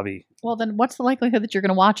 Bobby. Well, then what's the likelihood that you're going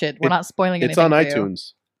to watch it? We're not spoiling It's anything. on for you.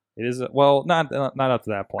 iTunes. It is not up to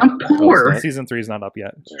that point. I'm poor. Season 3 is not up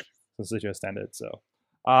yet since it just ended. So,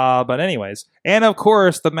 but anyways, and of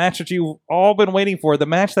course, the match that you've all been waiting for, the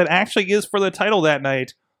match that actually is for the title that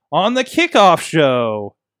night on the kickoff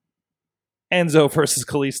show, Enzo versus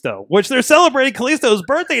Kalisto, which they're celebrating Kalisto's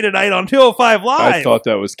birthday tonight on 205 Live. I thought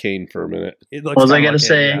that was Kane for a minute. It looks What was I kinda going to like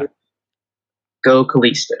say? it, yeah. Go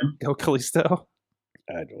Kalisto. Go Kalisto.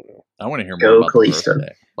 I don't know. I want to hear Go more about Kalisto. the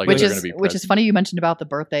birthday. Like which they're is gonna be which is present. funny you mentioned about the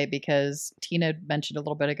birthday, because Tina mentioned a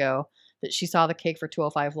little bit ago that she saw the cake for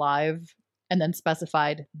 205 Live and then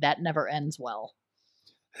specified that never ends well.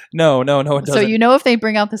 No, it doesn't. So you know if they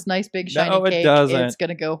bring out this nice big shiny No, it cake, doesn't. it's going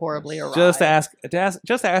to go horribly awry. just ask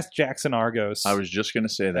Jackson Argos. I was just going to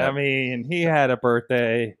say that. I mean, he had a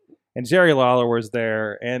birthday, and Jerry Lawler was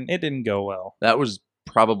there, and it didn't go well That was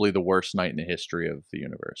probably the worst night in the history of the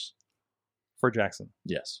universe. for Jackson.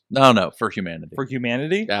 Yes. No, for humanity. For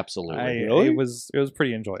humanity, Absolutely. Really? it was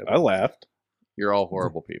pretty enjoyable. I laughed. You're all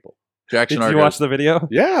horrible people. Jackson Did you Argos. watch the video?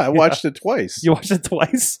 Yeah, I watched it twice. You watched it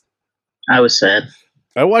twice? I was sad.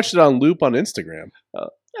 I watched it on loop on Instagram.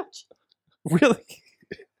 Really?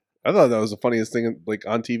 I thought that was the funniest thing like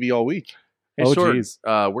on TV all week. Hey, Oh, Sword, geez.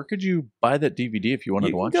 where could you buy that DVD if you wanted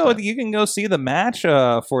to watch that? You can go see the match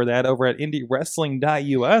for that over at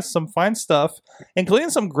indiewrestling.us. Some fine stuff, including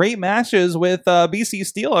some great matches with BC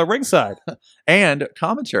Steel at ringside. And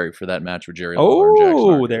commentary for that match with Jerry Lawler and Jackson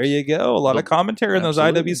Oh, Argos. there you go. A lot of commentary in those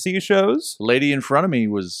Absolutely. IWC shows. The lady in front of me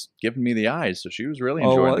was giving me the eyes, so she was really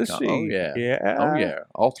Oh, enjoying was the she? Oh, yeah. Yeah. Oh, yeah.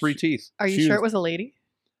 All three teeth. Are you she sure was- it was a lady?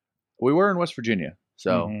 We were in West Virginia,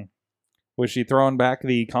 so... Mhm. Was she throwing back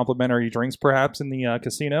the complimentary drinks, perhaps, in the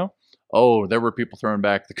casino? Oh, there were people throwing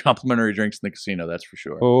back the complimentary drinks in the casino, that's for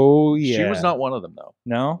sure. Oh, yeah. She was not one of them, though.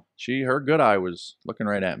 No? Her good eye was looking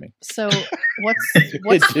right at me. So what's It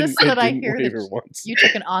this didn't- that it I didn't hear waver that once. you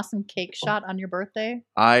took an awesome cake shot on your birthday?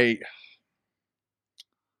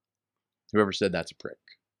 Whoever said that's a prick.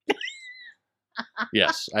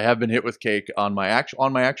 Yes, I have been hit with cake on my actual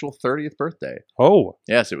 30th birthday. Oh.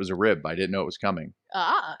 Yes, it was a rib. I didn't know it was coming.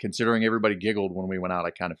 Ah, Considering everybody giggled when we went out,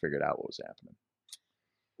 I kind of figured out what was happening.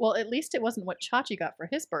 well, at least it wasn't what Chachi got for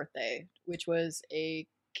his birthday, which was a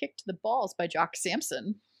kick to the balls by Jock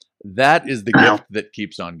Sampson. That is the Wow. gift that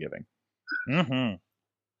keeps on giving Mm-hmm.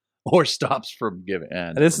 or stops from giving.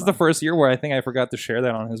 And This is the first year where I think I forgot to share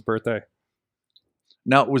that on his birthday.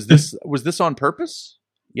 Now, was this on purpose?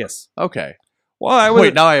 Yes. Okay. Well, I was.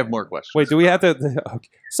 Wait, now I have more questions. Wait, do we have to? Okay.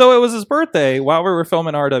 So it was his birthday while we were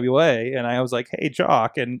filming RWA, and I was like, "Hey,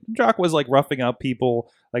 Jock," and Jock was like roughing up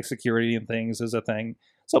people, like security and things is a thing.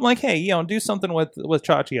 So I'm like, "Hey, do something with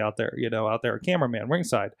Chachi out there, out there, cameraman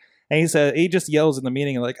ringside." And he just yells in the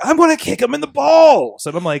meeting like, "I'm going to kick him in the balls,"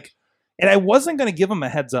 and I'm like, and I wasn't going to give him a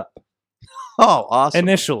heads up Oh, awesome.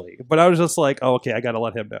 initially, but I was just like, "Oh, okay, I got to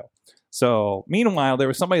let him know." So meanwhile, there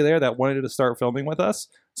was somebody there that wanted to start filming with us.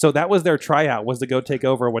 So that was their tryout, was to go take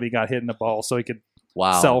over when he got hit in the ball so he could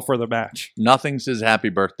Wow. sell for the match. Nothing says happy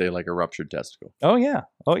birthday like a ruptured testicle. Oh yeah.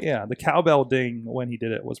 The cowbell ding when he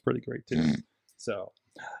did it was pretty great too. So,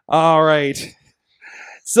 all right.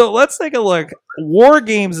 So let's take a look. War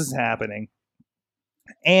Games is happening,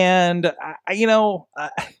 and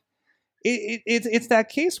it's that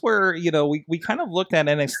case where we kind of looked at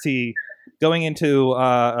NXT going into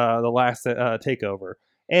the last takeover.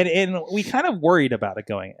 And we kind of worried about it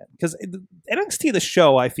going in because NXT, the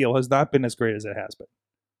show, I feel, has not been as great as it has been.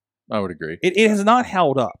 I would agree. It has not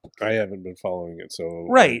held up. I haven't been following it, so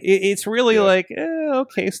Right. It's really Yeah. like,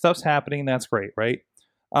 okay, stuff's happening. That's great, right?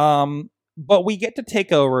 But we get to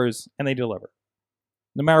takeovers and they deliver.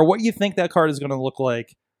 No matter what you think that card is going to look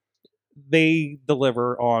like, they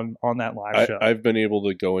deliver on that live show. I've been able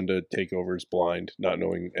to go into takeovers blind, not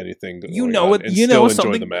knowing anything. You know it. You know still enjoy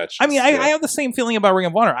something. the match. I mean, I have the same feeling about Ring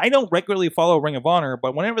of Honor. I don't regularly follow Ring of Honor,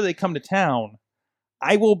 but whenever they come to town,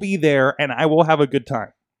 I will be there and I will have a good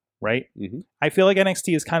time. Right? Mm-hmm. I feel like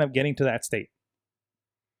NXT is kind of getting to that state.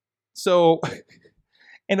 So,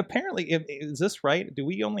 and apparently, is this right? Do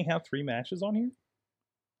we only have 3 matches on here?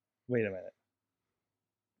 Wait a minute.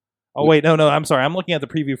 Oh, wait, no, I'm sorry. I'm looking at the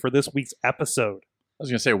preview for this week's episode. I was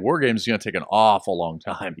going to say, War Games is going to take an awful long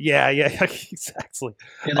time. Yeah, exactly.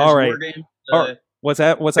 Yeah, All right. War Games, What's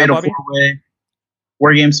that, Fatal Bobby? 4-Way.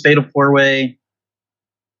 War Games Fatal 4-Way.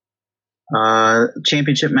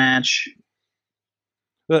 Championship match.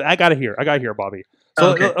 I got to hear, Bobby.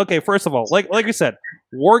 So, okay, first of all, like you said,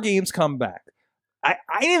 War Games come back. I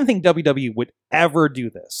didn't think WWE would ever do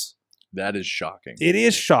this. That is shocking. It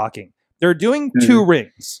is shocking. They're doing 2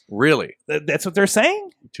 rings. Really? That's what they're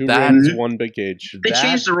saying? 2 rings, 1 big cage. They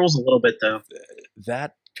changed the rules a little bit, though.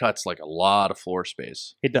 That cuts like a lot of floor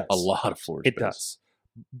space. It does. A lot of floor space. It does.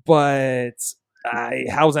 But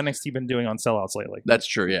how's NXT been doing on sellouts lately? That's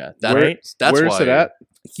true, yeah. Where's it at?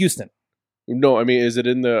 Houston. No, I mean, is it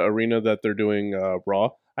in the arena that they're doing Raw?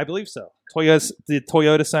 I believe so. The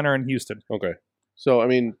Toyota Center in Houston. Okay. So, I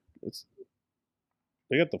mean,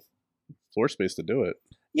 they got the floor space to do it.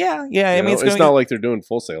 Yeah. I mean, it's not like they're doing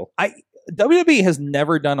Full Sail. WWE has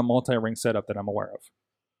never done a multi-ring setup that I'm aware of.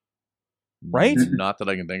 Right? Not that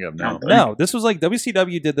I can think of, no. No, this was like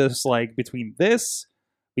WCW did this like between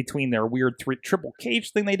their weird triple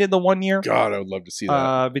cage thing they did the one year. God, I would love to see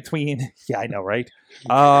that. Yeah, I know, right?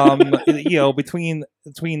 Between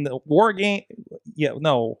the War Game,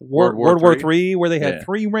 World War III, where they had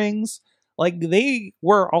 3 rings. Like they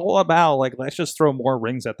were all about like let's just throw more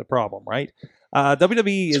rings at the problem, right?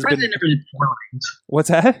 WWE has been. They never did 4 rings. What's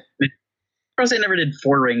that? They never did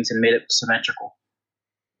 4 rings and made it symmetrical.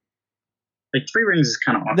 Like 3 rings is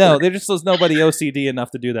kind of awkward. No, there's nobody OCD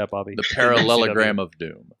enough to do that, Bobby. The parallelogram of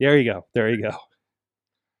doom. There you go.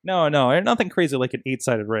 No, nothing crazy like an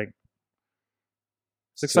 8-sided ring.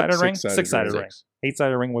 6-sided ring? 6-sided ring.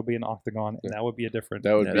 8-sided ring would be an octagon, and that would be a different.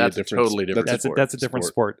 That would be that's a different, totally different. That's a different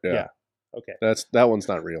sport. Yeah. Okay. That one's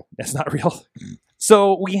not real. That's not real.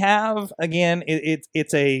 So we have again.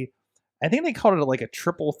 It's a. I think they called it like a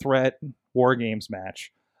triple threat War Games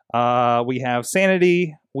match. We have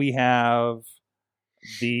Sanity. We have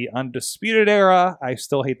the Undisputed Era. I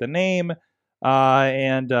still hate the name.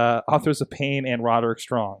 And Authors of Pain and Roderick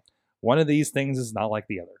Strong. One of these things is not like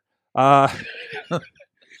the other.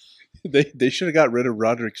 They should have got rid of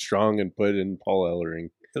Roderick Strong and put in Paul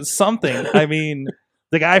Ellering. Something. I mean,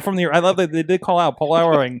 the guy from I love that they did call out Paul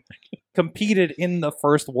Ellering competed in the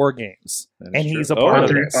first War Games, and he's a part of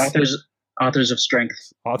this. Authors of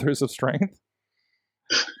Strength. Authors of Strength.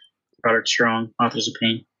 Roderick Strong. Authors of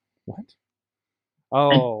Pain. What?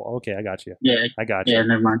 Oh, okay. I got you. Yeah, I got you. Yeah,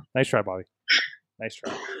 never mind. Nice try, Bobby. Nice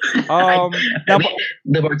try.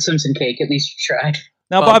 The Bart Simpson cake. At least you tried.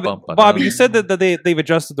 Now, Bobby, you said that they've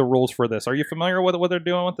adjusted the rules for this. Are you familiar with what they're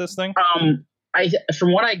doing with this thing?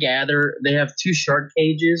 From what I gather, they have 2 shark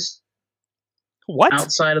cages. What?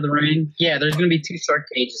 Outside of the ring? Yeah, there's going to be 2 shark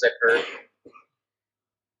cages. I've heard.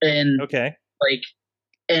 And okay,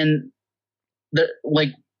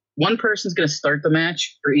 one person's going to start the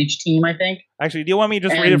match for each team. I think. Actually, do you want me to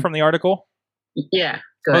just read it from the article? Yeah.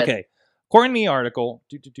 Go ahead. Okay. According to the article,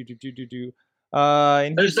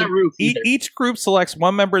 there's no roof. Each group selects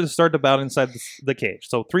one member to start the bout inside the cage.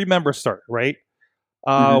 So 3 members start, right?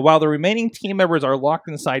 While the remaining team members are locked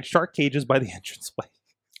inside shark cages by the entranceway.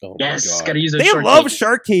 Oh yes, my God. Gotta use those they shark love cages.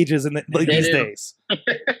 shark cages these days.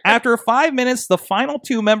 After 5 minutes, the final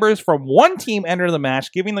 2 members from one team enter the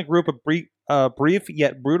match, giving the group a brief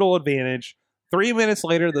yet brutal advantage. 3 minutes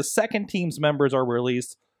later, the second team's members are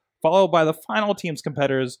released, followed by the final team's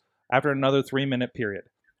competitors after another 3-minute period.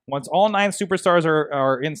 Once all 9 superstars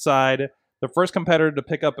are inside, the first competitor to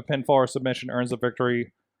pick up a pinfall or submission earns the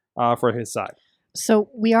victory for his side. So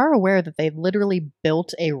we are aware that they've literally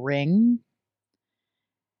built a ring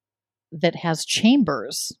that has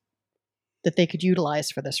chambers that they could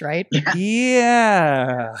utilize for this, right?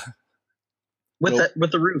 Yeah. With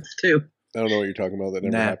the roof too. I don't know what you're talking about. That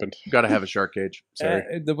never happened. You got to have a shark cage.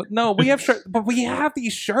 Sorry. No, we have but we have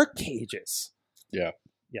these shark cages. Yeah.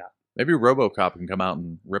 Maybe RoboCop can come out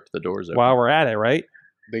and rip the doors open. While we're at it, right?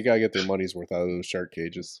 They gotta get their money's worth out of those shark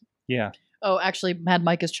cages. Yeah. Oh, actually, Mad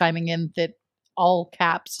Mike is chiming in that all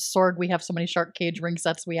caps, Sorg, we have so many shark cage ring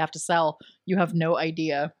sets we have to sell. You have no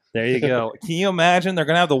idea. There you go. Can you imagine? They're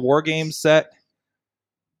going to have the War Games set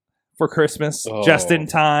for Christmas just in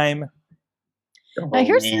time. Now,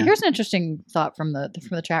 here's man. an interesting thought from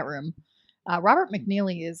the chat room. Robert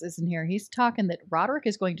McNeely is in here. He's talking that Roderick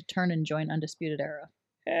is going to turn and join Undisputed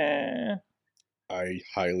Era. I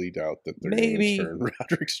highly doubt that they're Maybe. going to turn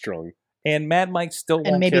Roderick Strong. And Mad Mike still won't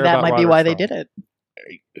And maybe care that about might be Roderick why they Strong. did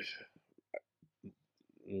it.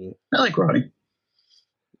 I like Roddy.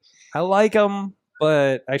 I like him,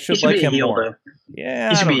 but I He should should like be a him heel, more. though. Yeah,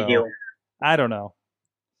 He I should don't be a know. heel. I don't know.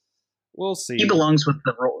 We'll see. He belongs with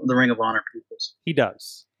the Ring of Honor peoples. He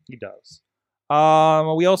does. He does.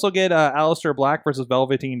 We also get Aleister Black versus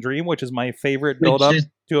Velveteen Dream, which is my favorite build up Which is-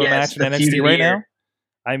 to a yes, match in the feud NXT of right the now. year.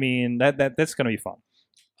 I mean, that's going to be fun.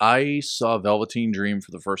 I saw Velveteen Dream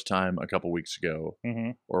for the first time a couple weeks ago,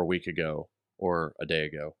 Mm-hmm. or a week ago, or a day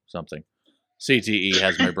ago, something. CTE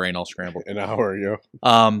has my brain all scrambled. An hour ago.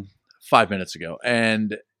 5 minutes ago,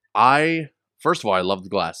 and first of all, I love the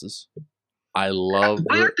glasses. I love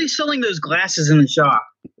Why aren't they selling those glasses in the shop?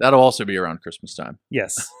 that'll also be around Christmas time.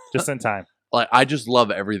 Yes, just in time. Like, I just love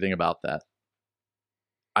everything about that.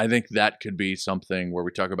 I think that could be something where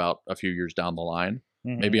we talk about a few years down the line.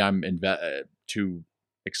 Mhm. Maybe I'm too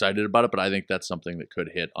excited about it, but I think that's something that could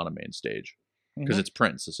hit on a main stage because Mhm. it's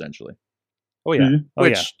Prince essentially. Oh yeah. Mhm. Oh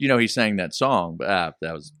Which yeah. he sang that song, but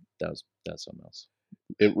that's something else.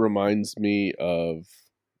 It reminds me of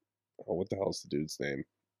what the hell's the dude's name?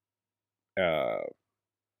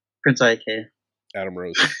 Prince IK. Adam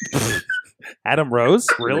Rose. Adam Rose,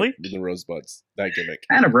 really? With the rosebuds. That gimmick.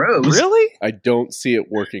 Anna Rose. Really? I don't see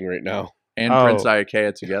it working right now. And Oh. Prince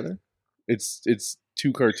Iakea together. It's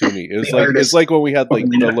too cartoony. It's The like artist it's like when we had like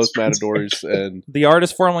formerly the known Los as Prince. Matadors and The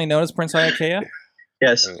artist formerly known as Prince Iakea?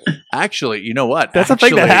 Yes. Actually, you know what? That's a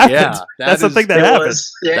thing that Actually, happened. Yeah, That's the thing that It happened.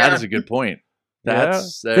 was. Yeah. That is a good point.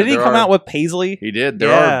 That's Did he come out with Paisley? He did. There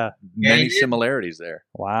Yeah. are many he did. similarities there.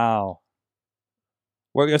 Wow.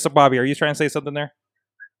 So Bobby, are you trying to say something there?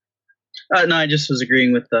 No, I just was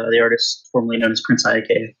agreeing with the artist formerly known as Prince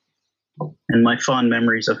IK and my fond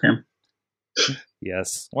memories of him.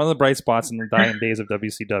 Yes. One of the bright spots in the dying days of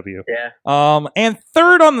WCW. Yeah. And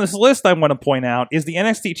third on this list I want to point out is the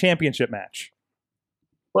NXT Championship match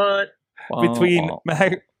But between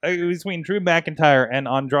Drew McIntyre and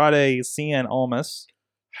Andrade Cien Almas.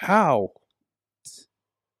 how?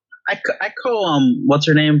 I call what's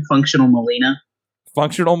her name, Functional Melina,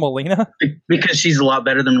 Functional Melina? because she's a lot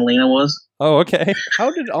better than Melina was. Oh, okay. How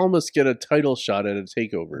did Almas get a title shot at a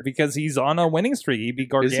takeover? Because he's on a winning streak. He beat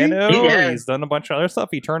Is he? Gargano. Yeah. He's done a bunch of other stuff.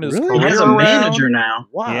 He turned his Really? He career has a around. manager now.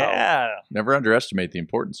 Wow. Yeah. Never underestimate the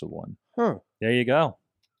importance of one. Huh. There you go.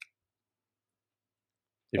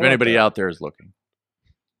 If I like anybody that. out there is looking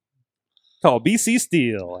Call BC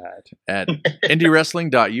Steel at. at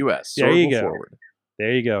indiewrestling.us. There you Sorghum go. Forward.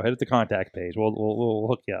 There you go. Hit the contact page. We'll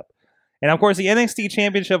hook you up. And of course, the NXT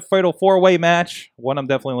Championship Fatal 4-Way match. One I'm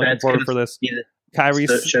definitely looking That's forward gonna for this. be the Kyrie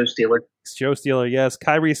show stealer. Joe Steeler, yes.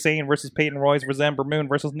 Kyrie Sane versus Peyton Royce versus Ember Moon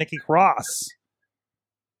versus Nikki Cross.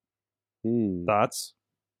 Thoughts?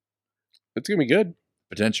 It's gonna be good.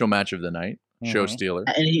 Potential match of the night. Show Mhm. stealer.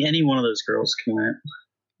 Any one of those girls can win.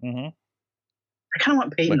 Mm-hmm. I kind of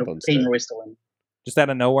want Peyton Like Bumstead. Royce to win. Just out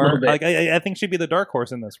of nowhere. Little bit. Like I think she'd be the dark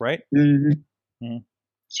horse in this, right? Mm-hmm. Mhm.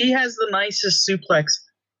 She has the nicest suplex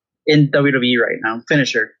in WWE right now.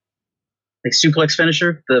 Finisher, like suplex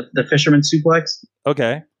finisher, the fisherman suplex.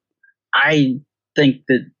 Okay, I think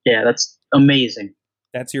that's amazing.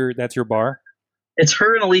 that's your bar. It's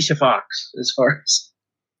her and Alicia Fox as far as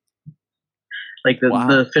like Wow.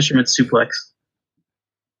 the fisherman suplex.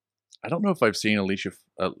 I don't know if I've seen Alicia.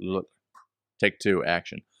 Look, take two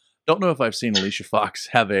action. Don't know if I've seen Alicia Fox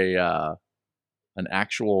have an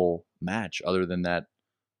actual match other than that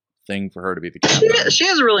thing for her to be the captain. She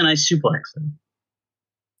has a really nice suplex.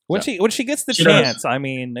 When she gets the She does. chance, I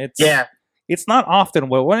mean, it's Yeah, it's not often.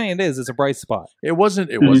 But when it is, it's a bright spot. It wasn't.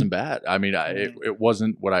 It Mhm. wasn't bad. I mean, it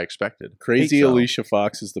wasn't what I expected. Crazy So, Alicia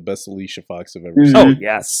Fox is the best Alicia Fox I've ever Mhm. seen. Oh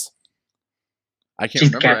yes, I can't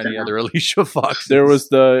She's the remember captain any now. other Alicia Fox. There was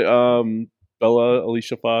the Bella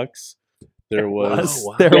Alicia Fox. There was. Oh,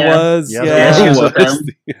 wow. there Yeah. was. Yeah, Yeah, yeah, she was with was.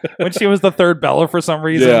 them. when she was the third Bella for some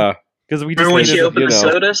reason. Yeah. because we just Remember when hated she it. opened the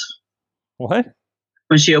sodas? What?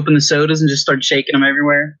 When she opened the sodas and just started shaking them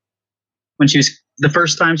everywhere? When she was the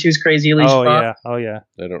first time she was crazy Alicia Oh Fox? yeah, oh yeah.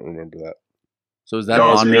 I don't remember that. So is that That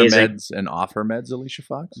was on amazing. her meds and off her meds, Alicia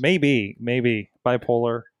Fox? Maybe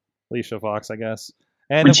bipolar Alicia Fox, I guess.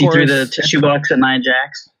 And When of she course, threw the tissue box at Nia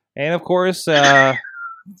Jax? and of course,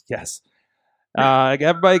 yes.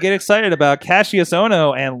 Everybody get excited about Cassius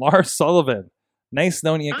Ohno and Lars Sullivan. Nice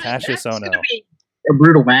knowing you, Cassius That's Ohno. gonna be a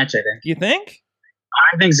brutal match, I think. You think?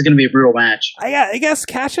 I think it's going to be a brutal match. I guess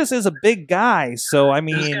Cassius is a big guy, so I Those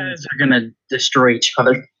mean, guys are going to destroy each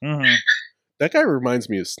other. mhm. That guy reminds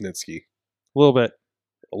me of Snitsky A little bit.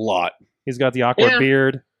 a lot. He's got the awkward Yeah.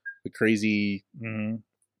 beard. The crazy Mm.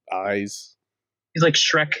 eyes. He's like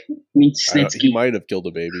Shrek meets He Snitsky. might have killed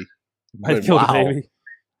a baby. Might have killed a Wow. baby.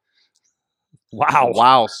 Wow.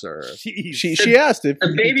 Wow, sir. Jeez. She asked if The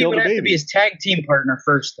he baby killed would a have to baby. be his tag team partner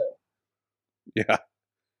first, though. Yeah,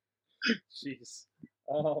 Jeez.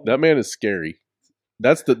 that man is scary.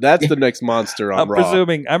 That's the next monster on I'm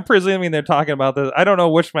Raw. presuming they're talking about this. I don't know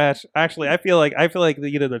which match. Actually, I feel like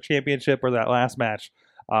either the championship or that last match.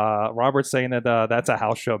 Robert's saying that that's a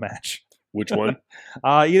house show match. Which one?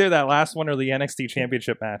 Either that last one or the NXT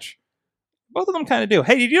championship match. Both of them kind of do.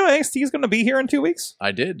 Hey, did you know NXT is going to be here in 2 weeks?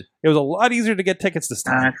 I did. It was a lot easier to get tickets this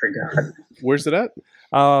I time. forgot. Where's it at?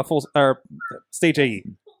 Full or stage AE.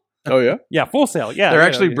 Oh yeah. Yeah, Full Sail. Yeah, They're you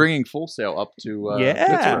actually know, bringing Full Sail up to Yeah.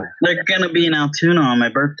 Pittsburgh. They're gonna be in Altoona on my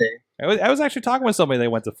birthday. I was actually talking with somebody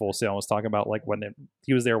that went to Full Sail and was talking about like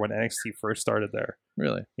he was there when NXT first started there.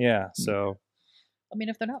 Really? Yeah, so I mean,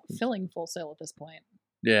 if they're not filling Full Sail at this point,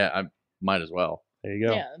 Yeah, I might as well. there you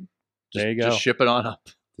go. yeah. Just, There you go. Just ship it on up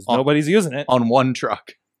 'Cause nobody's using it on one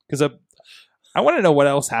truck. because I want to know what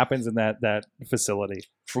else happens in that facility.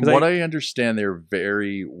 From 'Cause what I understand, they're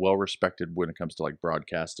very well respected when it comes to like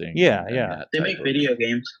broadcasting. Yeah, and yeah. that They type make of- video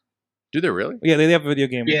games. Do they really? Yeah, they have a video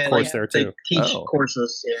game Yeah, course like, there they too. teach Oh.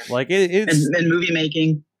 courses, yeah, Like it's and movie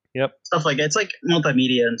making. Yep. Stuff like that. It's like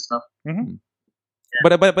multimedia and stuff.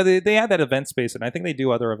 but they have that event space, and I think they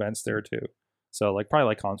do other events there too. So like probably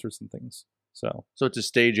like concerts and things. So So it's a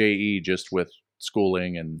stage AE just with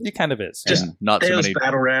schooling and, it kind of is. Just and not so Tales many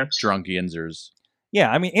battle raps. drunk yinzers. Yeah,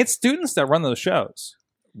 I mean it's students that run those shows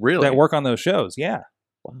Really? that work on those shows. Yeah,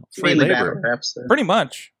 Wow. Free Mainly battle labor. raps. Though. pretty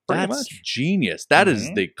much. Pretty That's much. genius. That is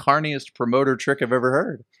Mhm. the carniest promoter trick I've ever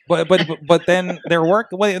heard. But then their work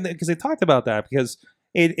because they talked about that because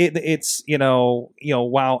it's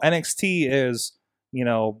while NXT is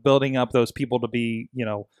building up those people to be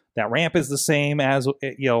that ramp is the same as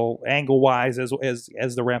angle wise as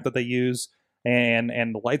the ramp that they use and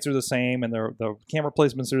the lights are the same and the camera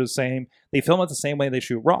placements are the same. They film it the same way they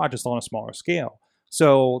shoot Raw, just on a smaller scale.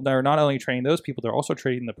 So they're not only training those people, they're also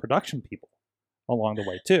training the production people along the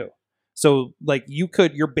way too. So like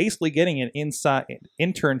you're basically getting an inside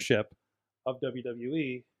internship of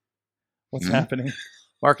WWE. What's Mhm. happening?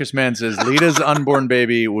 Marcus Mann says Lita's unborn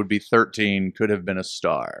baby would be 13, could have been a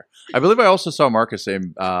star. I believe I also saw Marcus say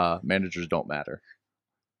managers don't matter.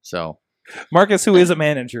 So Marcus, who is a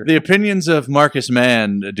manager. the opinions of Marcus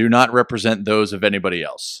Mann do not represent those of anybody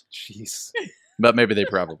else. Jeez. But maybe they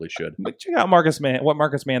probably should. But check out Marcus Mann. What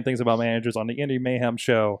Marcus Mann thinks about managers on the Indie Mayhem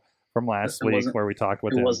show from last It week, wasn't- where we talked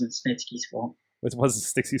with It him. wasn't Snitsky's fault. It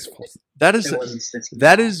wasn't Stixie's fault. That is It wasn't Snitsky's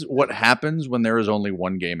that fault. is what happens when there is only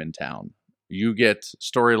one game in town. You get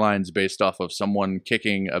storylines based off of someone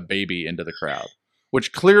kicking a baby into the crowd,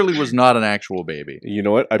 which clearly was not an actual baby. You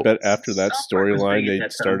know what? I bet after that South Park was storyline, big at they that time.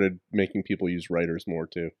 started making people use writers more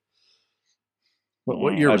too.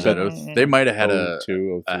 What year I was that? bet- They might have had Oh,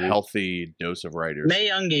 two, a 03. healthy dose of writers. Mae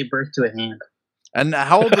Young gave birth to a hand. And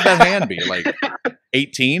how old would that hand be? Like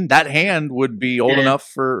 18? That hand would be old Yeah. enough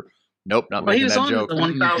for. Nope, not Well, he making was that on joke. the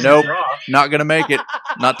 1,000 Nope, Raw. not gonna make it.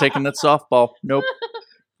 Not taking that softball. Nope,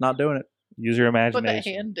 not doing it. Use your But that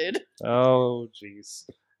imagination. hand did. Oh, jeez.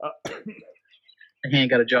 The hand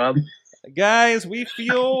got a job. Guys, we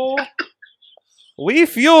fuel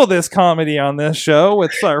this comedy on this show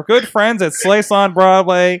with our good friends at Slice on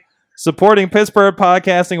Broadway, supporting Pittsburgh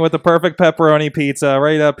podcasting with the perfect pepperoni pizza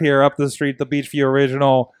right up here, up the street, the Beachview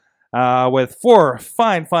Original, with 4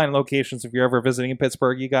 fine locations. If you're ever visiting in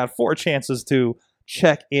Pittsburgh, you got 4 chances to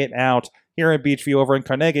check it out. Here in Beachview, over in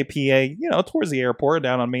Carnegie, PA, towards the airport,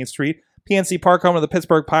 down on Main Street. PNC Park, home of the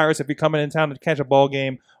Pittsburgh Pirates, if you're coming in town to catch a ball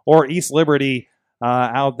game, or East Liberty,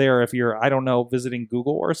 out there if you're, I don't know, visiting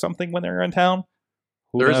Google or something when they're in town.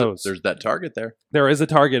 Who knows? There's that Target there. There is a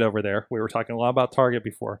Target over there. We were talking a lot about Target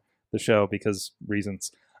before the show because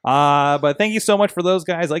reasons. But thank you so much for those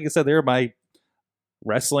guys. Like I said, they're my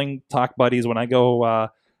wrestling talk buddies when I go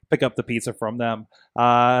pick up the pizza from them.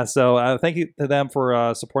 So thank you to them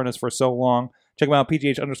for supporting us for so long. Check them out,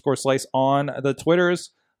 PGH_Slice on the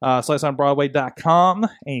Twitters, sliceonbroadway.com,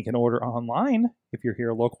 and you can order online if you're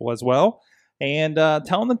here local as well. And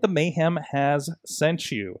tell them that the Mayhem has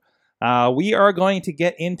sent you. We are going to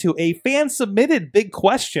get into a fan-submitted big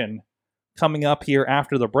question coming up here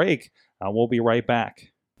after the break. We'll be right back.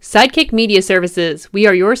 Sidekick Media Services. We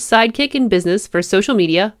are your sidekick in business for social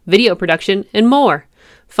media, video production, and more.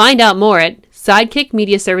 Find out more at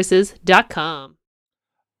sidekickmediaservices.com.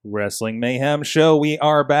 Wrestling Mayhem Show. We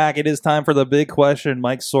are back. It is time for the big question.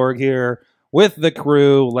 Mike Sorg here with the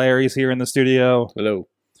crew. Larry's here in the studio. Hello.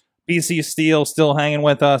 BC Steel still hanging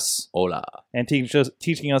with us Hola. and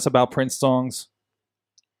teaching us about Prince songs.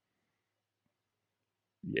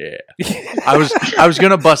 Yeah. I was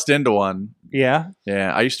gonna bust into one. Yeah.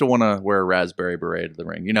 Yeah, I used to want to wear a raspberry beret to the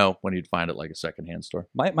ring. You know, when you'd find it like a secondhand store.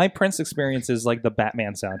 My Prince experience is like the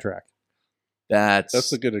Batman soundtrack.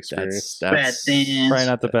 That's a good experience. That's Probably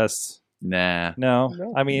not the best. nah.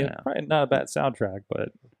 No. I mean, No. probably not a bad soundtrack, but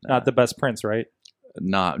not the best Prince, right?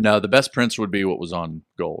 No, the best Prince would be what was on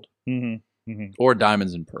Gold Mm-hmm. or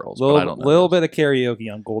Diamonds and Pearls. But I don't know. Little bit of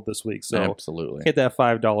karaoke on Gold this week, so Absolutely. hit that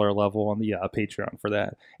 $5 level on the Patreon for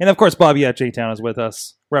that. And of course, Bobby at J-Town is with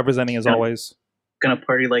us, representing as Yeah. always. Gonna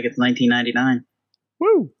party like it's 1999.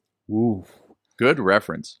 Woo! Ooh. Good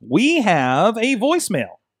reference. We have a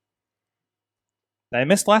voicemail that I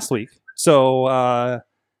missed last week, so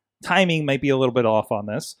timing might be a little bit off on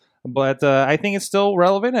this, but I think it's still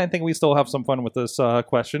relevant. I think we still have some fun with this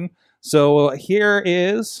question. So here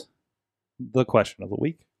is the question of the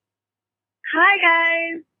week. Hi,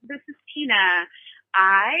 guys. This is Tina.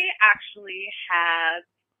 I actually have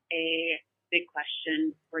a big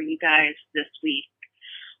question for you guys this week.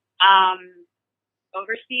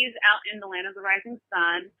 Overseas, out in the land of the rising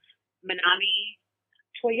sun, Manami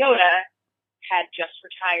Toyota had just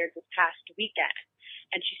retired this past weekend,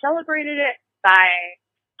 and she celebrated it by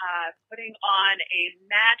putting on a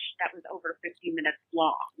match that was over 50 minutes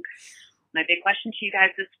long. My big question to you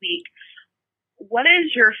guys this week: what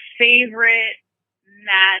is your favorite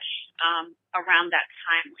match around that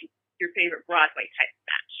time? Like your favorite Broadway type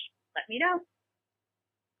match? Let me know.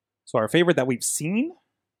 So our favorite that we've seen?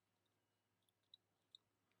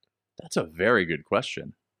 That's a very good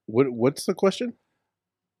question. What's the question?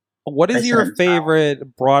 What is I your said,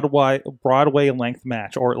 favorite Broadway length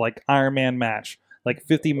match or like Iron Man match, like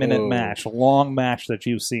 50-minute match, long match that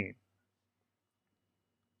you've seen?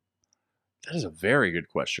 That is a very good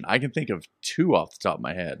question. I can think of two off the top of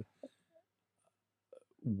my head.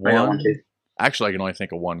 I got one One, too. actually, I can only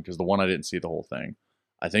think of one because the one I didn't see the whole thing.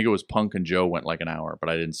 I think it was Punk and Joe went like an hour, but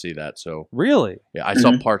I didn't see that. So Really? yeah, I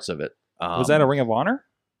saw Mhm. parts of it. Was that a Ring of Honor?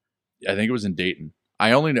 I think it was in Dayton.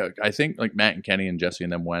 I only know. I think like Matt and Kenny and Jesse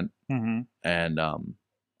and them went, Mm-hmm. and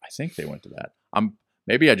I think they went to that.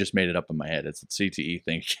 Maybe I just made it up in my head. It's a CTE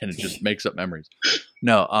thing, and it just makes up memories.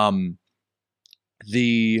 No,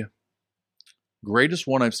 the greatest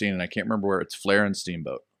one I've seen, and I can't remember where. It's Flair and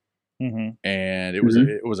Steamboat, Mm-hmm. and it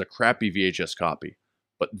was a crappy VHS copy,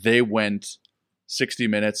 but they went 60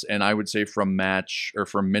 minutes, and I would say from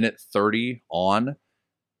minute 30 on,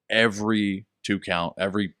 every 2 count,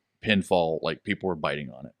 every pinfall, like people were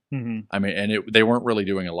biting on it. Mm-hmm. I mean, and they weren't really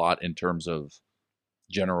doing a lot in terms of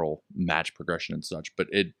general match progression and such, but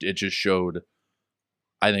it just showed,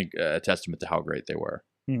 I think, a testament to how great they were.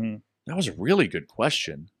 Mm-hmm. That was a really good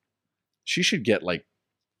question. She should get like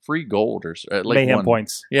free gold or like Mayhem one.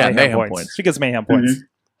 points. Yeah, Mayhem points. She gets Mayhem points.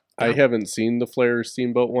 I haven't seen the Flair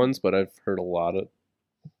Steamboat ones, but I've heard a lot of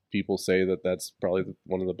people say that that's probably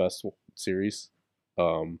one of the best series.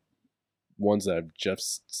 Ones that I've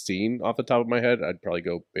just seen off the top of my head, I'd probably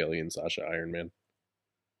go Bailey and Sasha Iron Man.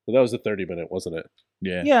 But that was a 30-minute, wasn't it?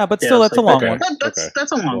 Yeah. Yeah, but Yeah, still, it's that's a like- long okay. one.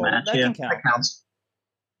 That's a long Well, match. that Yeah, can count. that counts.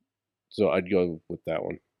 So I'd go with that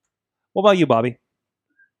one. What about you, Bobby?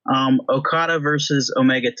 Okada versus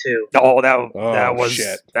Omega 2. Oh, Oh, that was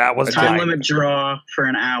shit. that was Time mine. limit draw for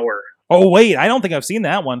an hour. Oh wait, I don't think I've seen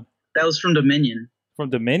that one That was from Dominion. from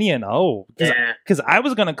Dominion. Oh, Yeah, because I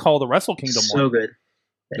was gonna call the Wrestle Kingdom so one. good.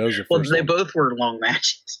 That was the Well, first they one. both were long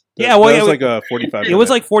matches. Yeah, well, that it was was- like a 45. It was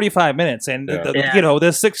like 45 minutes, and Yeah. Yeah. you know,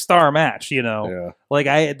 the 6-star match. You know, yeah. like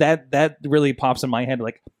that really pops in my head.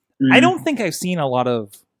 Like Mhm. I don't think I've seen a lot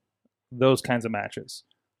of those kinds of matches,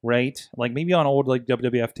 right? Like maybe on old like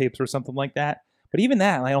WWF tapes or something like that. But even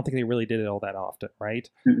that, I don't think they really did it all that often, right?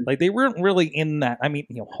 Mhm. Like they weren't really in that. I mean,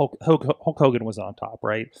 you know, Hulk Hogan was on top,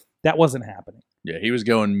 right? That wasn't happening. Yeah, he was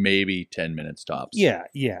going maybe 10 minutes tops. Yeah,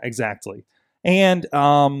 exactly. And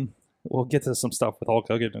we'll get to some stuff with Hulk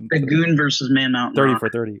Hogan and The Goon versus Man Mountain. 30 Rock. for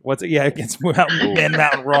 30. What's it? Yeah, against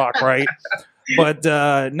Mountain Rock, right? But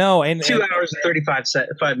no, and 2 hours and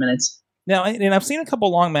 5 minutes. now, and I've seen a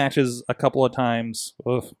couple long matches a couple of times,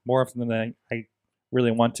 more often than I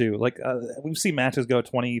really want to. Like, we've seen matches go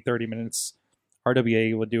 20, 30 minutes.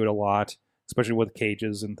 RWA would do it a lot, especially with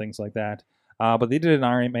cages and things like that. But they did an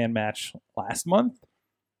Iron Man match last month.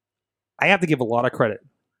 I have to give a lot of credit.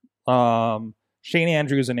 Shane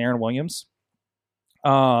Andrews and Aaron Williams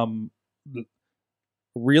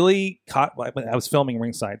really caught. I was filming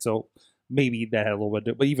ringside, so maybe that had a little bit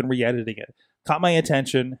to do, but even re-editing it caught my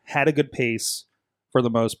attention, had a good pace for the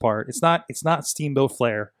most part. It's not Steamboat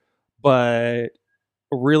Flair, but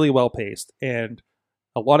really well paced. And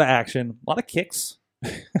a lot of action, a lot of kicks,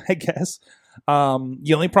 I guess.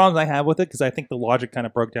 The only problems I have with it, because I think the logic kind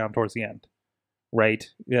of broke down towards the end, right?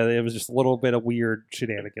 Yeah, it was just a little bit of weird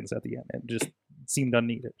shenanigans at the end. It just seemed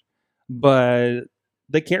unneeded. But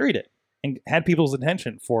they carried it and had people's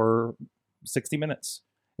attention for 60 minutes.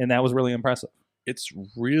 And that was really impressive. It's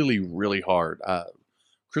really, really hard.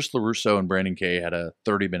 Chris LaRusso and Brandon Kay had a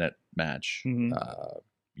 30-minute match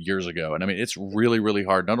years ago. And I mean, it's really, really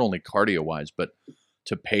hard, not only cardio-wise, but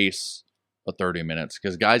to pace a 30 minutes.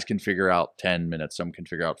 Because guys can figure out 10 minutes. Some can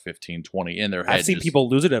figure out 15, 20 in their head. I've seen people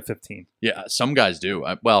lose it at 15. Yeah, some guys do.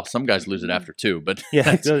 Well, some guys lose it after 2. But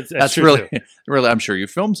Yeah, that's really, really, I'm sure you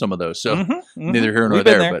filmed some of those. So neither here nor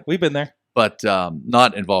there. But we've been there. But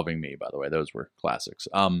not involving me, by the way. Those were classics.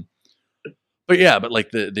 But yeah, but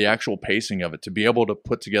like the actual pacing of it, to be able to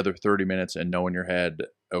put together 30 minutes and know in your head,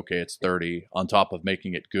 okay, it's 30, on top of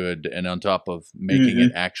making it good and on top of making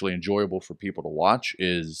it actually enjoyable for people to watch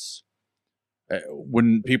is,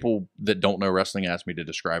 when people that don't know wrestling ask me to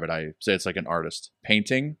describe it, I say it's like an artist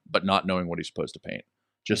painting, but not knowing what he's supposed to paint.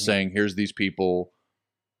 Just saying, here's these people,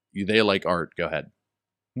 they like art, go ahead.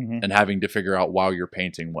 And having to figure out while you're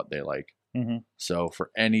painting what they like. So for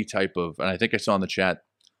any type of, and I think I saw in the chat,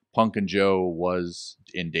 Punk and Joe was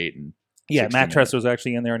in Dayton. Yeah, Matt Tress was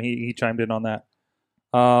actually in there, and he chimed in on that.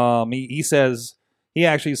 He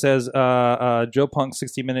actually says Joe Punk's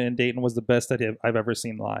 60-minute in Dayton was the best that I've ever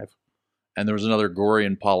seen live. And there was another Gory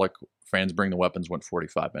and Pollock, Fans Bring the Weapons, went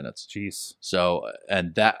 45 minutes. Jeez. So,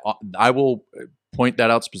 and that, I will point that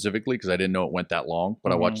out specifically because I didn't know it went that long,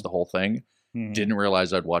 but I watched the whole thing. Didn't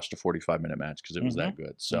realize I'd watched a 45-minute match because it was that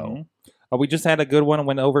good. So we just had a good one.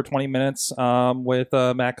 Went over 20 minutes with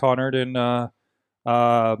Matt Connard and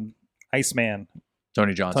Iceman.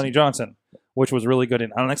 Tony Johnson, which was really good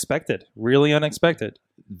and unexpected. Really unexpected.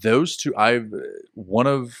 Those two, one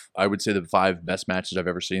of, I would say, the 5 best matches I've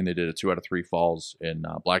ever seen. They did a 2 out of 3 falls in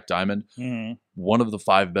Black Diamond. One of the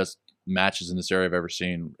 5 best matches in this area I've ever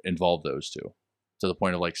seen involved those two, to the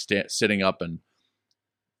point of like sitting up and,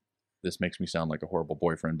 this makes me sound like a horrible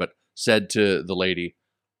boyfriend, but said to the lady,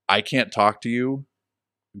 I can't talk to you.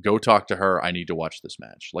 Go talk to her. I need to watch this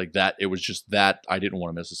match. Like that. It was just that I didn't want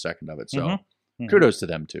to miss a second of it. So kudos to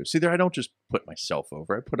them too. See there, I don't just put myself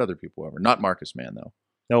over. I put other people over. Not Marcus Mann though.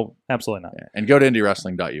 No, absolutely not. Yeah. And go to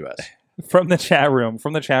indiewrestling.us. From the chat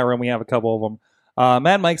room, we have a couple of them.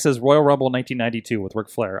 Mad Mike says Royal Rumble 1992 with Ric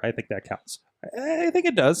Flair. I think that counts. I think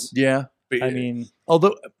it does. Yeah. I mean,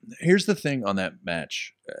 although here's the thing on that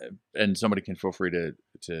match, and somebody can feel free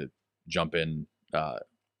to jump in,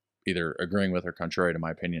 either agreeing with or contrary to my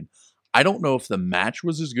opinion. I don't know if the match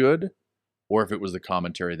was as good or if it was the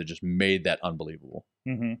commentary that just made that unbelievable.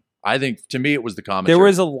 I think to me it was the commentary. There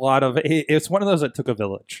was a lot of it's one of those that took a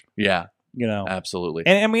village. Yeah, you know, absolutely.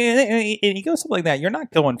 And I mean, and you go something like that, you're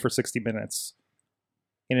not going for 60 minutes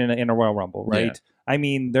in a Royal Rumble, right? Yeah. I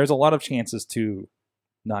mean, there's a lot of chances to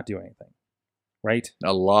not do anything. Right?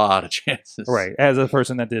 A lot of chances. Right. As a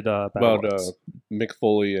person that did about Mick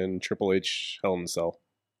Foley and Triple H Hell in a Cell.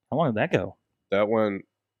 How long did that go? That one,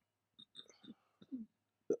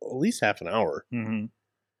 at least half an hour.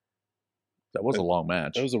 That was a long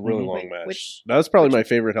match. That was a really long match. That was probably my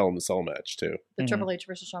favorite Hell in a Cell match too. The Triple H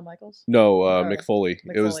versus Shawn Michaels? No, Mick Foley.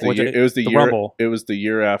 It was the year. Rumble. It was the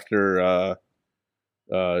year after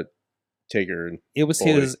Taker. And it was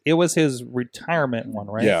Foley. It was his retirement one,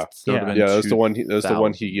 right? Yeah, that was the one. That was the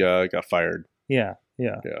one he got fired. Yeah.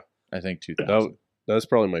 I think 2000. That was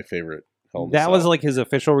probably my favorite. That was like his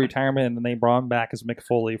official retirement, and then they brought him back as Mick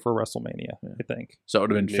Foley for WrestleMania. I think so. It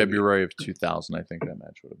would have been February of 2000. I think that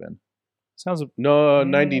match would have been. Sounds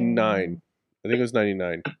 99. I think it was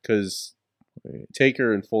 99 because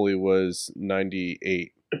Taker and Foley was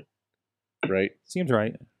 98, right? Seems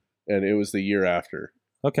right. And it was the year after.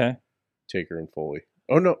 Okay. Taker and Foley.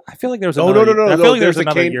 Oh no! I feel like there's another. No. I feel like there's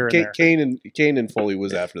another year in there. Kane and Foley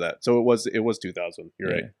was after that, so it was 2000. You're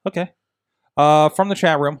right. Okay. From the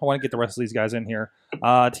chat room, I want to get the rest of these guys in here.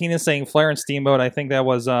 Tina's saying Flair and Steamboat. I think that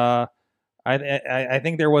was. I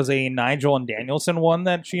think there was a Nigel and Danielson one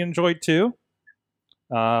that she enjoyed too.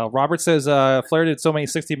 Robert says Flair did so many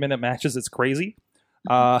 60-minute matches, it's crazy.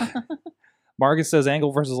 Marcus says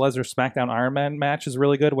Angle versus Lesnar SmackDown Iron Man match is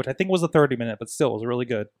really good, which I think was a 30-minute, but still was really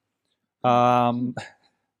good.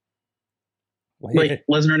 Wait,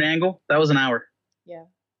 Lesnar and Angle? That was an hour. Yeah.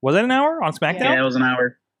 Was it an hour on SmackDown? Yeah, it was an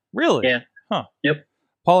hour. Really? Yeah. Huh. Yep.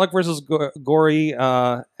 Pollock versus Gory,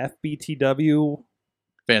 FBTW.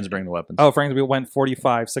 Fans Bring the Weapons. Oh, Frank went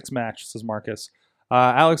 45, 6 match, says Marcus.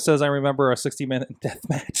 Alex says, I remember a 60-minute death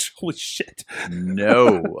match. Holy shit.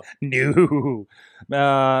 No. No.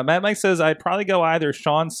 Matt Mike says, I'd probably go either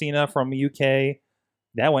Sean Cena from UK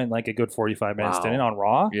That went like a good 45 minutes, Wow. didn't it, on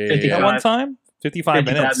Raw? Yeah, At 55. one time? 55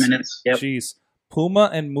 minutes. minutes. Yep. Jeez. Puma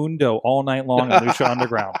and Mundo all night long in Lucha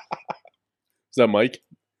Underground. Is that Mike?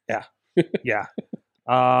 Yeah.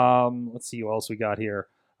 Let's see what else we got here.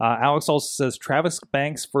 Alex also says Travis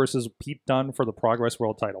Banks versus Pete Dunne for the Progress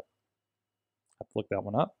World title. I'll look that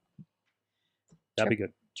one up. That'd be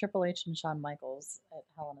good. Triple H and Shawn Michaels at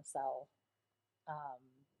Hell in a Cell,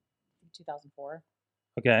 2004.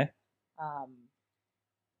 Okay.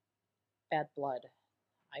 Bad Blood.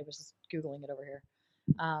 I was just Googling it over here.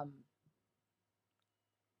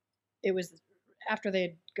 It was after they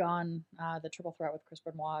had gone the triple threat with Chris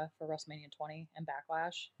Benoit for WrestleMania 20 and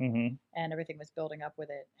Backlash, Mm-hmm. and everything was building up with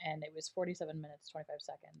it, and it was 47 minutes 25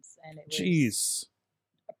 seconds, and it was Jeez.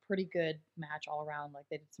 a pretty good match all around. Like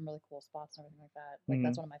they did some really cool spots and everything like that. Like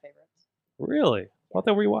that's one of my favorites. Really? I'll have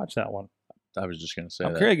to rewatch that one. I was just gonna say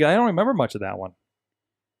I'm that. curious. I don't remember much of that one.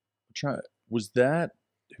 Was that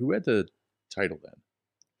who had the title then?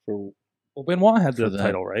 For Well, Benoit had For the that.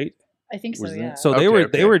 title, right? I think so. Was that- Yeah. So they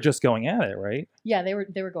Okay. were just going at it, right? Yeah, they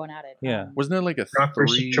were going at it. Yeah. Wasn't there like a Rock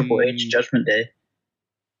versus Triple H Judgment Day.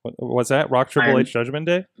 What was that? Rock Triple Iron- H Judgment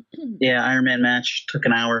Day? Yeah, Iron Man match took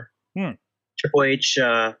an hour. Hmm. Triple H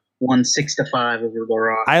won 6-5 over The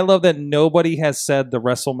Rock. I love that nobody has said the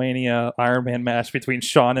WrestleMania Iron Man match between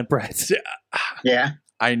Shawn and Brett. Yeah,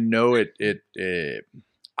 I know it.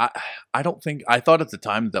 I don't think I thought at the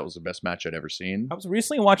time that was the best match I'd ever seen. I was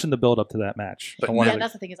recently watching the build up to that match. But I Yeah, wanted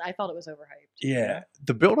that's the thing is, I felt it was overhyped. Yeah,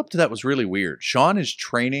 the build up to that was really weird. Shawn is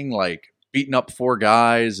training like beating up 4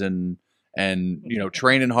 guys and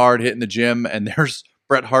training hard, hitting the gym, and there's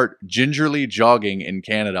Bret Hart gingerly jogging in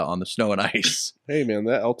Canada on the snow and ice. hey man,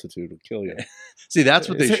 that altitude will kill you. See, that's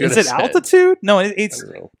what they should have Is it said. altitude? No, I it's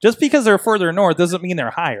don't know. just because they're further north doesn't mean they're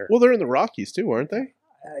higher. Well, they're in the Rockies too, aren't they?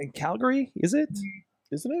 Calgary, is it?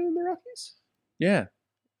 Isn't it in the Rockies? Yeah,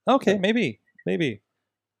 Okay, maybe.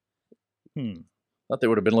 thought they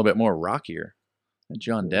would have been a little bit more rockier. And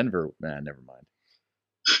John Denver, never mind.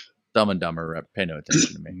 Dumb and Dumber, pay no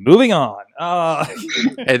attention to me. Moving on.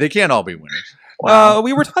 Hey, they can't all be winners.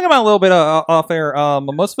 We were talking about a little bit off air.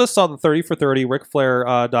 Most of us saw the 30 for 30 Ric Flair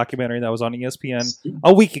documentary that was on ESPN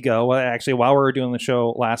a week ago, actually, while we were doing the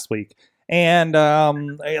show last week. And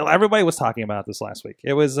everybody was talking about this last week.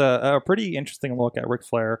 It was a pretty interesting look at Ric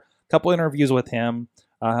Flair. A couple interviews with him.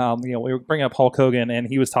 We were bringing up Hulk Hogan, and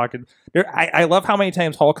he was talking. I love how many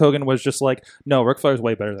times Hulk Hogan was just like, "No, Ric Flair's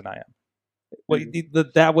way better than I am." Well,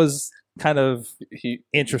 that was kind of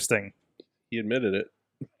interesting. He admitted it.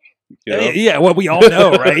 You know? Yeah, well, we all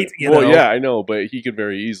know, right? Yeah, I know, but he could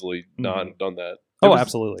very easily not have done that. Oh,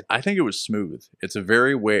 absolutely. I think it was smooth. It's a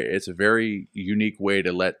very unique way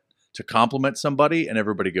to compliment somebody and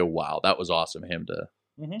everybody go, "Wow, that was awesome." Him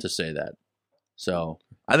to say that. So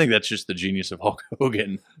I think that's just the genius of Hulk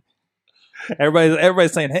Hogan.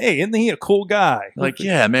 Everybody's saying, "Hey, isn't he a cool guy?" Like,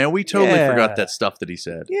 yeah, man, we totally Yeah. forgot that stuff that he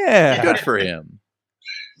said. Yeah, Good for him.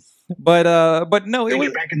 but no, they it was.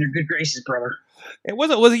 get back in their good graces, brother. It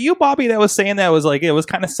wasn't. Was it you, Bobby, that was saying that was like it was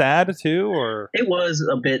kind of sad too, or It was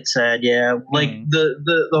a bit sad, yeah. Like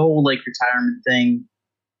the whole like retirement thing,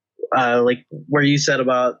 like where you said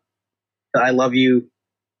about the "I love you"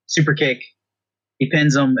 super kick. He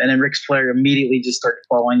pins him, and then Ric Flair immediately just started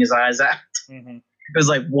bawling his eyes out. It was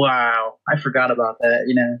like, wow, I forgot about that.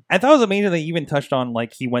 You know, I thought it was amazing they even touched on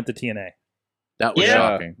like he went to TNA. That was Yeah.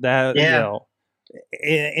 shocking. That Yeah.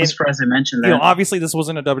 I'm surprised they mentioned that. obviously this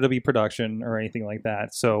wasn't a WWE production or anything like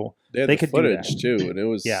that, so They had They the could do footage that. too, and it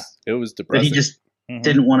was Yeah. was but depressing. he just mhm.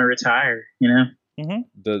 didn't want to retire. You know,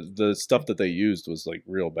 the stuff that they used was like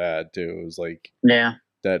real bad too. It was like yeah.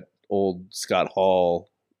 that old Scott Hall,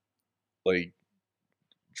 like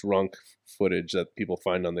drunk footage that people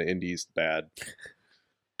find on the indies. Bad.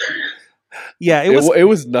 Yeah, It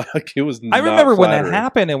was not. It was. I remember not when that flattering.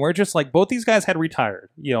 happened, and we're just like both these guys had retired.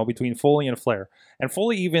 Between Foley and Flair, and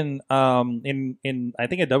Foley even in I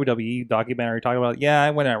think a WWE documentary talking about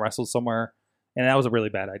I went and I wrestled somewhere, and that was a really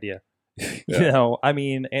bad idea. Yeah. I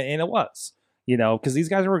mean, and it was because these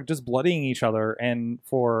guys were just bloodying each other, and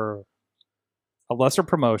for a lesser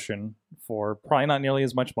promotion for probably not nearly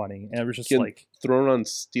as much money, and it was just Getting like thrown on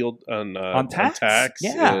steel on tacks?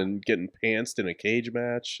 Yeah. and getting pantsed in a cage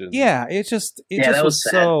match. And it just that was was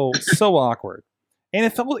sad. so awkward, and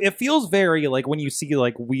it feels very like when you see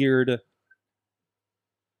like weird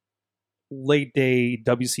late day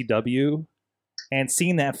WCW and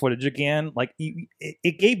seeing that footage again, like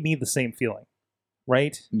it gave me the same feeling,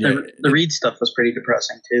 right? Yeah, The Reed stuff was pretty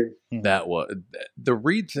depressing too. that was the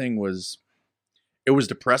Reed thing was. It was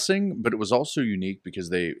depressing, but it was also unique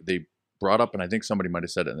because they brought up, and I think somebody might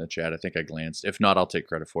have said it in the chat. I think I glanced. If not, I'll take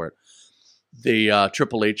credit for it. The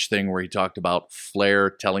Triple H thing where he talked about Flair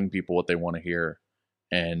telling people what they want to hear,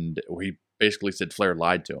 and he basically said Flair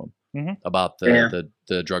lied to him about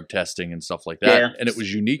the drug testing and stuff like that. Yeah. And it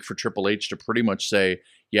was unique for Triple H to pretty much say,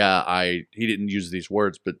 he didn't use these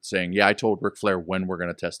words, but saying, I told Ric Flair when we're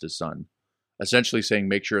going to test his son. Essentially saying,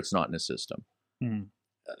 make sure it's not in his system.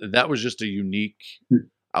 That was just a unique,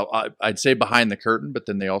 I'd say behind the curtain, but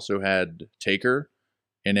then they also had Taker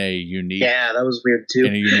in a unique, that was weird too.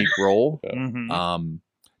 in a unique role.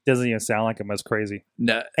 Doesn't even sound like him as crazy.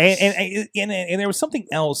 No, And there was something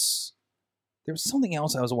else. There was something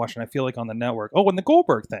else I was watching. I feel like on the network. Oh, and the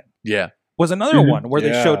Goldberg thing was another one where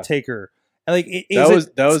they showed Taker. Like that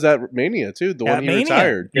was at Mania too. The one he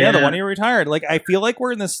retired. Yeah, the one he retired. Like I feel like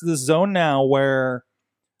we're in this zone now where,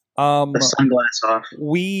 the sunglass off.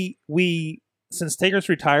 We since Taker's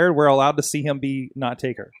retired, we're allowed to see him be not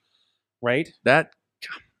Taker, right? That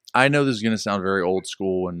I know this is going to sound very old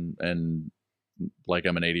school and like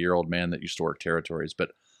I'm an 80-year-old man that used to work territories,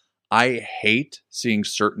 but I hate seeing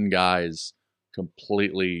certain guys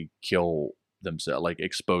completely kill themselves, like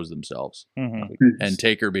expose themselves. And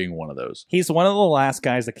Taker being one of those. He's one of the last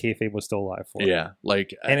guys that kayfabe was still alive for. Yeah,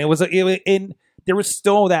 like, and there was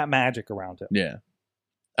still that magic around him. Yeah,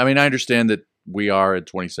 I mean, I understand that we are in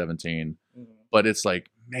 2017, but it's like,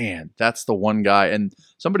 man, that's the one guy. And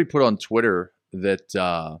somebody put on Twitter that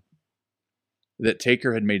that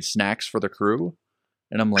Taker had made snacks for the crew.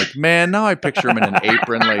 And I'm like, man, now I picture him in an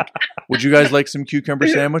apron. Like, would you guys like some cucumber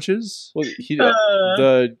sandwiches? Well,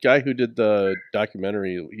 the guy who did the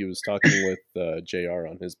documentary, he was talking with JR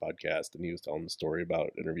on his podcast, and he was telling the story about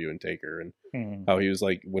interviewing Taker and how he was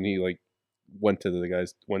like, when he like went to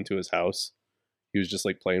his house, he was just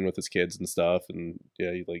like playing with his kids and stuff, and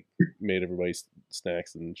he like made everybody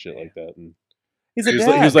snacks and shit like that. And he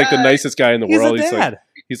was like the nicest guy in the world.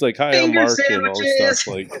 He's like, hi, I'm Mark, and all this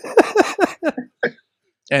stuff. Like.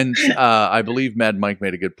 And I believe Mad Mike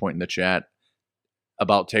made a good point in the chat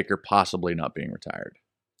about Taker possibly not being retired.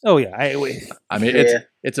 Oh yeah, I mean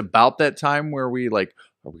it's about that time where we like,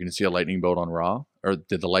 are we going to see a lightning bolt on Raw, or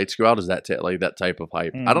did the lights go out? Is that like that type of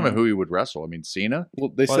hype? I don't know who he would wrestle. I mean, Cena.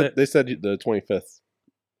 Well, they said the 25th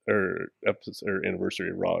or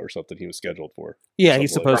anniversary of Raw or something he was scheduled for. Yeah,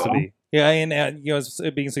 he's supposed to be. Yeah, and it's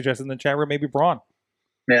being suggested in the chat room, maybe Braun.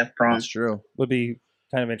 Yeah, Braun. That's true. Would be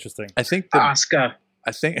kind of interesting. I think Asuka.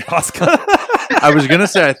 I was gonna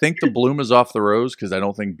say I think the bloom is off the rose because I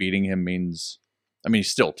don't think beating him means. I mean,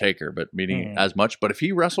 he's still Taker, but beating as much. But if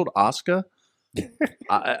he wrestled Asuka,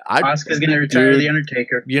 Asuka's gonna retire the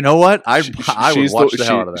Undertaker. You know what? I would watch the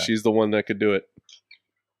hell out of that. She's the one that could do it.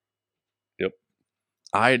 Yep.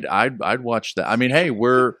 I'd watch that. I mean, hey,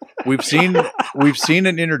 we've seen an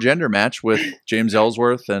intergender match with James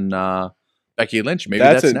Ellsworth and Becky Lynch. Maybe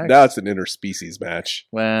that's next. That's an interspecies match.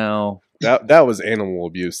 Well. That was animal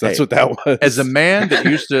abuse. That's what that was. As a man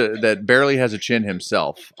that barely has a chin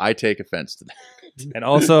himself, I take offense to that. And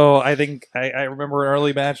also, I think I remember an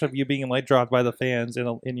early match of you being light dropped by the fans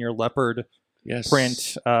in your leopard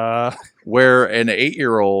print. Where an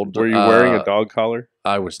 8-year-old... Were you wearing a dog collar?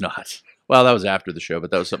 I was not. Well, that was after the show,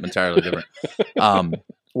 but that was something entirely different.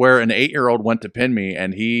 Where an 8-year-old went to pin me,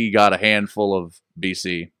 and he got a handful of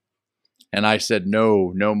BC. And I said,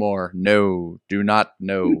 no more. No, do not,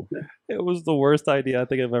 no. It was the worst idea I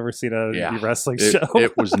think I've ever seen at a wrestling show.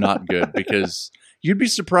 It was not good because you'd be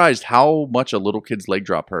surprised how much a little kid's leg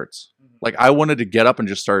drop hurts. Like, I wanted to get up and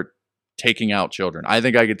just start taking out children. I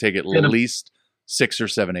think I could take at least 6 or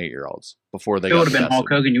 7 8-year-olds before they got would have been Hulk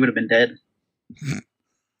Hogan, you would have been dead.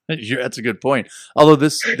 That's a good point. Although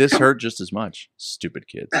this hurt just as much. Stupid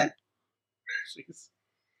kids. Jeez.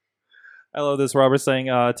 I love this. Robert saying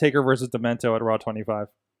Taker versus Demento at Raw 25.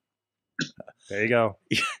 There you go.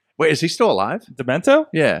 Wait, is he still alive? Demento?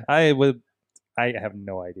 Yeah. I have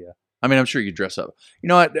no idea. I mean, I'm sure you dress up. You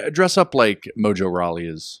know what? Dress up like Mojo Rawley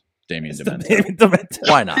is Damien Demento. Demento.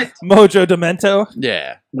 Why not? Mojo Demento?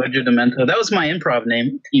 Yeah. Mojo Demento. That was my improv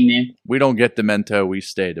team name. We don't get Demento. We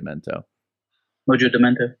stay Demento. Mojo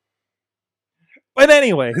Demento. But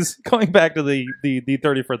anyways, going back to the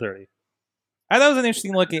 30 for 30. I thought it was an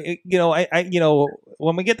interesting look. I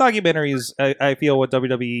when we get documentaries, I feel with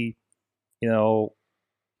WWE,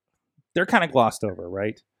 they're kind of glossed over,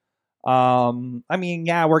 right? I mean,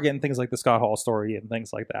 yeah, we're getting things like the Scott Hall story and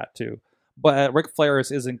things like that too. But Ric Flair's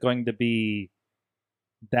isn't going to be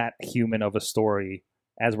that human of a story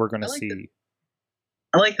as we're going to see.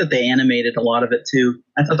 I like that they animated a lot of it too.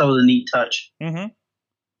 I thought that was a neat touch. Mm-hmm.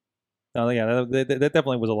 Oh yeah, that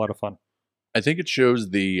definitely was a lot of fun. I think it shows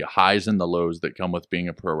the highs and the lows that come with being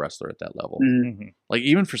a pro wrestler at that level. Mm-hmm. Like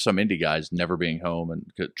even for some indie guys, never being home and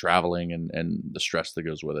traveling and the stress that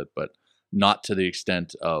goes with it. But not to the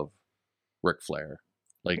extent of Ric Flair.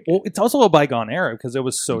 Like, Well, it's also a bygone era because it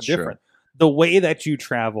was so That's true. different. The way that you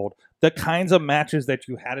traveled, the kinds of matches that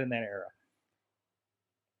you had in that era.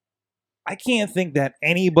 I can't think that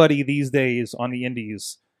anybody these days on the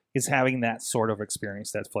indies is having that sort of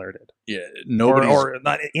experience that Flair did. yeah, nobody's Or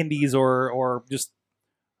not indies or just,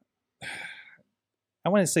 I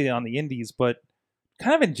want to say on the indies, but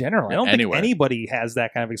kind of in general. I don't Anywhere. think anybody has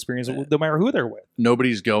that kind of experience, no matter who they're with.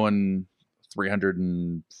 nobody's going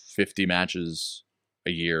 350 matches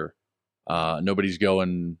a year. Nobody's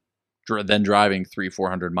going then driving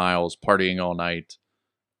 300-400 miles, partying all night.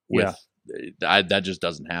 That just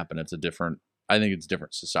doesn't happen. It's a different. I think it's a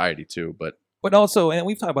different society too. But Also, and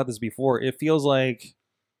we've talked about this before, it feels like,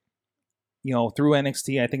 through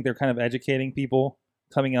NXT, I think they're kind of educating people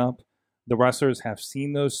coming up. The wrestlers have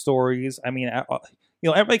seen those stories. I mean,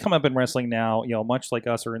 everybody coming up in wrestling now, much like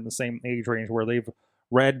us, are in the same age range where they've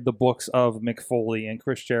read the books of Mick Foley and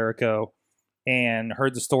Chris Jericho and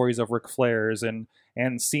heard the stories of Ric Flair's and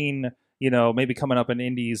seen, maybe coming up in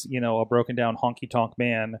indies, a broken down honky tonk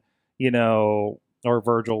man, or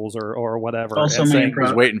Virgil's or whatever. Also and man saying, I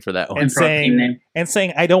was waiting for that one. and Pro team saying, name. and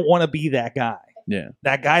saying, I don't want to be that guy. Yeah,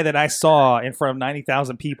 That guy that I saw in front of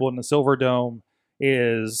 90,000 people in the Silver Dome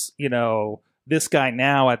is, this guy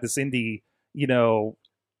now at this indie,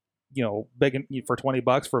 begging for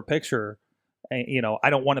 $20 for a picture. And, I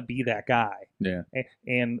don't want to be that guy. yeah.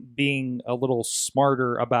 And being a little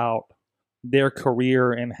smarter about their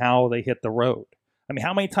career and how they hit the road. I mean,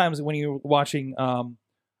 how many times when you're watching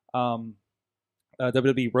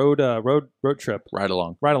WWE Road Trip, Right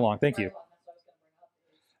along. Ride Along, thank you.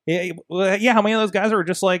 Yeah, how many of those guys are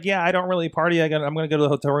just like, yeah, I don't really party. I'm going to go to the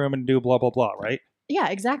hotel room and do blah, blah, blah, right? Yeah,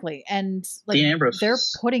 exactly. And like Dean Ambrose they're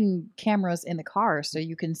was- putting cameras in the car so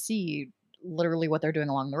you can see literally what they're doing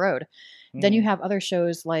along the road. Then you have other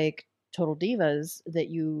shows like Total Divas that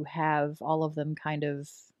you have all of them kind of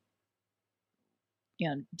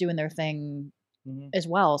doing their thing Mhm. as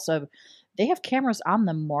well. So they have cameras on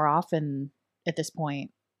them more often at this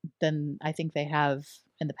point than I think they have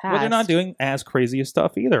in the past. Well, they're not doing as crazy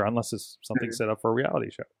stuff either, unless it's something set up for a reality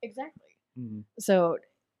show. Exactly. Mhm. So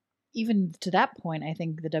even to that point, I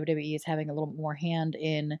think the WWE is having a little more hand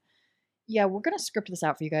in, yeah, we're going to script this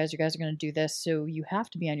out for you guys. You guys are going to do this. So you have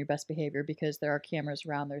to be on your best behavior because there are cameras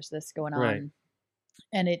around. There's this going on. Right.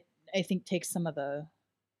 And it, I think, takes some of the...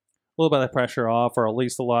 A little bit of that pressure off, or at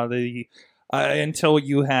least a lot of the, until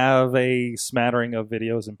you have a smattering of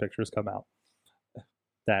videos and pictures come out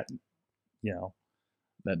that,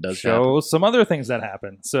 That does show some other things that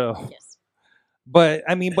happen. So, Yes. but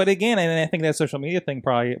again, and I think that social media thing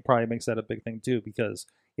probably makes that a big thing too, because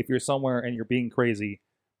if you're somewhere and you're being crazy,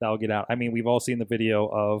 that'll get out. I mean, we've all seen the video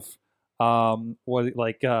of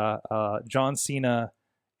John Cena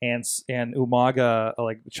and Umaga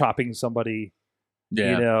like chopping somebody,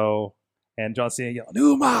 Yeah. and John Cena yelling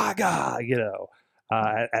Umaga,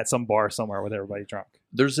 at some bar somewhere with everybody drunk.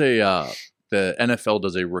 There's the NFL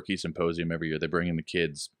does a rookie symposium every year. They bring in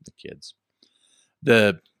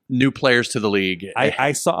the new players to the league.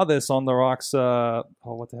 I saw this on The Rock's. What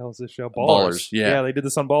the hell is this show? Ballers, yeah. They did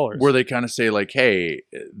this on Ballers. where they kind of say like, hey,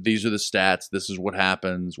 these are the stats. This is what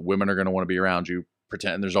happens. Women are going to want to be around you.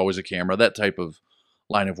 Pretend there's always a camera, that type of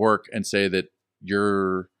line of work, and say that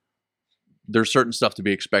there's certain stuff to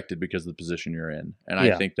be expected because of the position you're in. And I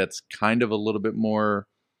Yeah. think that's kind of a little bit more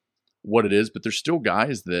what it is, but there's still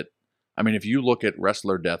guys that, I mean, if you look at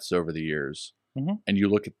wrestler deaths over the years Mhm. and you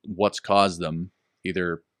look at what's caused them,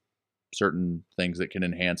 either certain things that can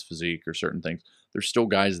enhance physique or certain things, there's still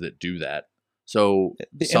guys that do that. So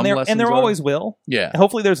some and lessons there are- always will. yeah,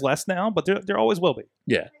 Hopefully, there's less now, but there always will be.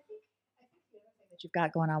 yeah. That you've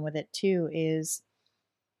got going on with it too is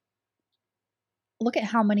look at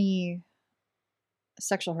how many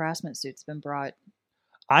sexual harassment suits have been brought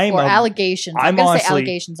or allegations. I'm going to say honestly-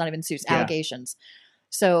 allegations, not even suits, Yeah. allegations.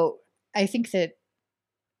 So I think that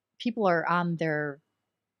people are on their,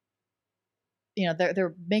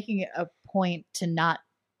 they're making a point to not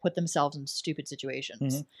put themselves in stupid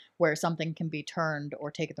situations Mhm. where something can be turned or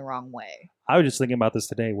taken the wrong way. I was just thinking about this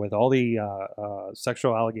today with all the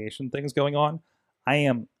sexual allegation things going on. I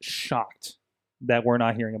am shocked that we're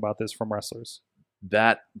not hearing about this from wrestlers.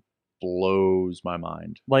 That blows my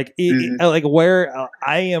mind. Like, where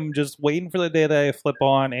I am just waiting for the day that I flip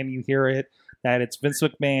on and you hear it, that it's Vince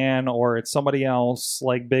McMahon or it's somebody else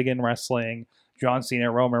like big in wrestling, John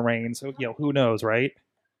Cena, Roman Reigns, who knows, right?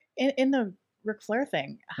 In the Ric Flair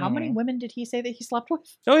thing, how many women did he say that he slept with?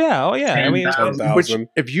 Oh yeah. I mean, 10,000. Which, 10,000.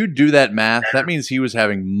 if you do that math, that means he was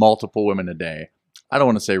having multiple women a day. I don't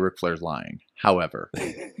want to say Ric Flair's lying. However,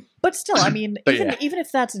 But still, I mean, But even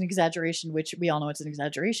if that's an exaggeration, which we all know it's an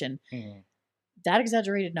exaggeration, that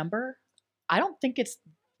exaggerated number, I don't think it's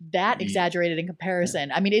that exaggerated in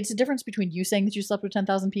comparison. I mean, it's a difference between you saying that you slept with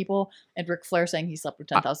 10,000 people and Ric Flair saying he slept with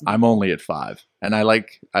 10,000 people. I'm only at 5, and I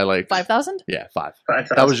like 5,000? Yeah, 5.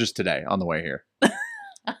 5,000. That was just today on the way here.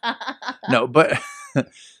 No, but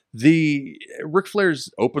the Ric Flair's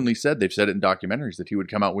openly said, they've said it in documentaries, that he would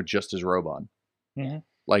come out with just his robe on. Mhm.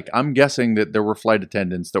 Like, I'm guessing that there were flight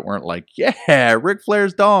attendants that weren't like, yeah, Ric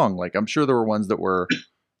Flair's dong. Like, I'm sure there were ones that were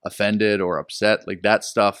offended or upset. Like, that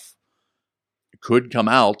stuff could come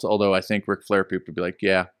out, although I think Ric Flair people would be like,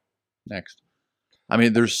 yeah, next. I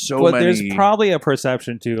mean, there's so but many. there's probably a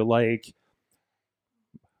perception too, like,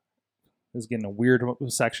 this is getting a weird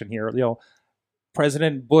section here. You know,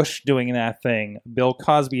 President Bush doing that thing, Bill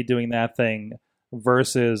Cosby doing that thing,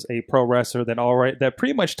 versus a pro wrestler that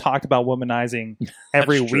pretty much talked about womanizing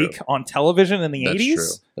every That's true. week on television in the That's 80s. true.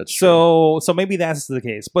 That's true. So maybe that's the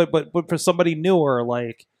case. But for somebody newer,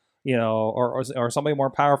 like, you know, or somebody more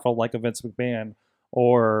powerful like a Vince McMahon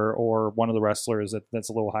or one of the wrestlers that's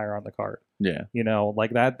a little higher on the card, Yeah. you know,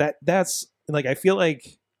 like that's like, I feel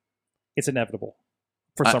like it's inevitable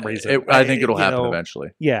for some reason. I think it'll you happen know, eventually.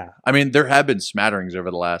 Yeah. I mean, there have been smatterings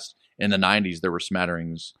over the last, in the 90s, there were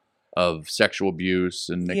smatterings of sexual abuse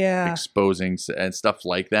and Yeah. exposing and stuff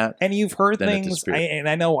like that. And you've heard Then it things, disappeared.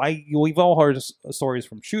 I know we've all heard stories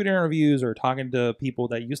from shoot interviews or talking to people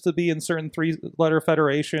that used to be in certain 3-letter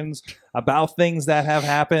federations about things that have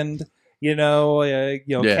happened. Yeah.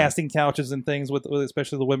 Casting couches and things with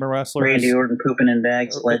especially the women wrestlers. Randy Orton pooping in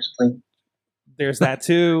bags, allegedly. There's that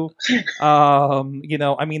too. I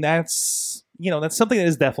mean, that's something that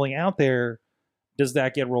is definitely out there. Does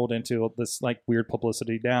that get rolled into this like weird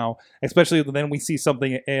publicity now? Especially then we see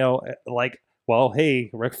something, like, well,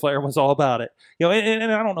 hey, Ric Flair was all about it.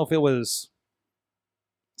 And I don't know if it was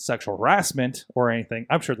sexual harassment or anything.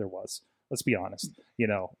 I'm sure there was. Let's be honest.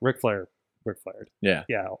 Ric Flair. Yeah.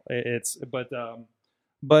 Yeah. It's it's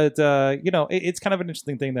kind of an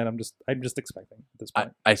interesting thing that I'm just expecting at this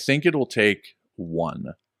point. I think it will take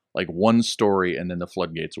one story, and then the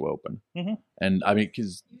floodgates will open. Mhm. And I mean,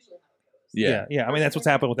 because yeah, I mean, that's what's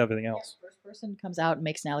happened with everything else. Yeah, first person comes out and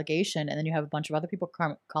makes an allegation, and then you have a bunch of other people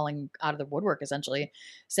calling out of the woodwork, essentially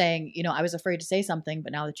saying, I was afraid to say something,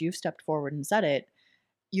 but now that you've stepped forward and said it,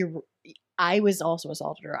 I was also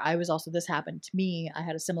assaulted, or this happened to me. I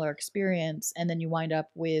had a similar experience, and then you wind up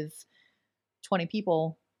with 20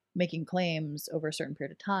 people making claims over a certain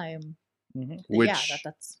period of time. Which,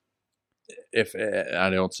 that's. If I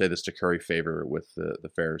don't say this to curry favor with the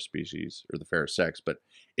fair species or the fair sex, but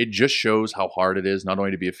it just shows how hard it is not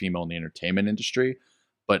only to be a female in the entertainment industry,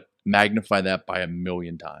 but magnify that by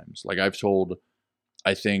 1,000,000 times. Like I've told,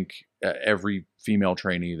 I think every female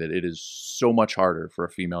trainee that it is so much harder for a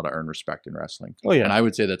female to earn respect in wrestling. Oh yeah, and I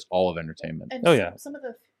would say that's all of entertainment. And oh yeah, some of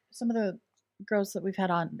the girls that we've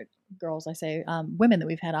had on, women that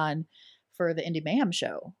we've had on for the Indie Mayhem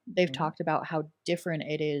show, they've talked about how different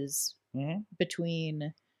it is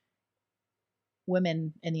between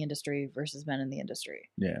women in the industry versus men in the industry.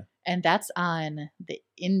 Yeah. And that's on the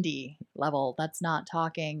indie level. That's not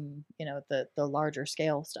talking, the larger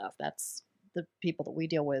scale stuff. That's the people that we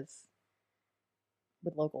deal with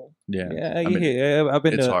local. Yeah. I mean, I've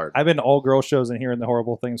been hard. I've been to all girl shows and hearing the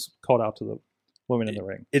horrible things called out to the women in the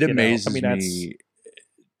ring. It amazes me.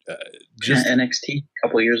 Just NXT a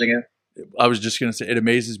couple of years ago. I was just going to say, it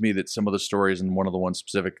amazes me that some of the stories, and one of the ones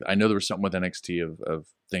specific, I know there was something with NXT of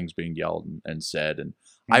things being yelled and said. And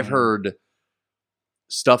I've heard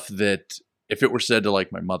stuff that if it were said to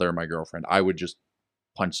like my mother or my girlfriend, I would just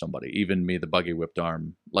punch somebody, even me, the buggy whipped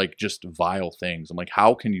arm, like just vile things. I'm like,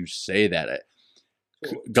 how can you say that?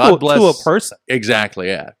 God bless to a person. Exactly.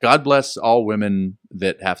 Yeah. God bless all women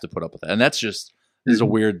that have to put up with that. And that's just, this is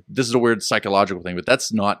a weird psychological thing, but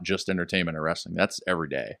that's not just entertainment or wrestling. That's every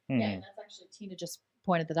day. Yeah, and that's actually, Tina just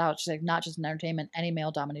pointed that out. She's like, not just in entertainment, any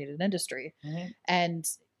male-dominated industry. And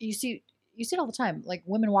you see it all the time. Like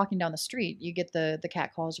women walking down the street, you get the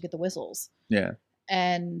cat calls, you get the whistles. Yeah.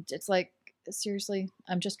 And it's like, seriously,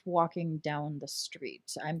 I'm just walking down the street.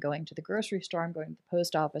 I'm going to the grocery store. I'm going to the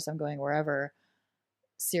post office. I'm going wherever.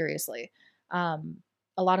 Seriously. A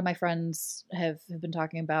lot of my friends have been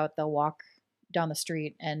talking about they'll walk down the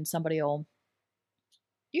street and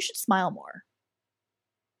you should smile more.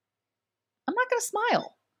 I'm not going to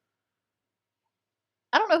smile.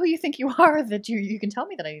 I don't know who you think you are that you can tell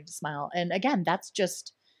me that I need to smile. And again, that's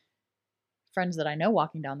just friends that I know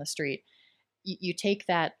walking down the street. You take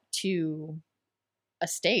that to a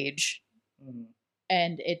stage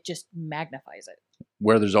and it just magnifies it.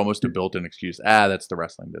 Where there's almost a built-in excuse. That's the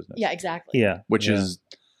wrestling business. Yeah, exactly. Yeah. Which is,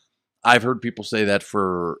 I've heard people say that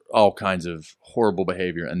for all kinds of horrible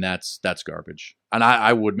behavior, and that's garbage. And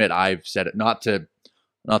I will admit I've said it not to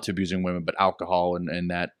abusing women, but alcohol and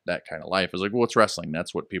that kind of life. I was like, well, it's wrestling.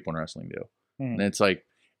 That's what people in wrestling do. And it's like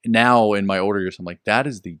now in my older years, I'm like, that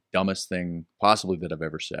is the dumbest thing possibly that I've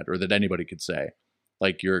ever said or that anybody could say.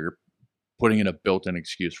 Like you're putting in a built-in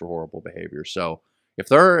excuse for horrible behavior. So if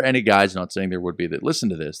there are any guys, not saying there would be, that listen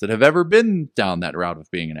to this, that have ever been down that route of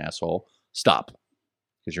being an asshole, stop.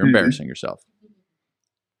 Because you're embarrassing yourself.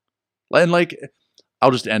 And like,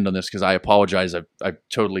 I'll just end on this because I apologize. I've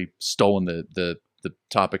totally stolen the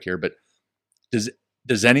topic here, but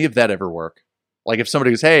does any of that ever work? Like if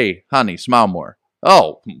somebody goes, hey, honey, smile more.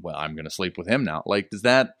 Oh, well, I'm going to sleep with him now. Like, does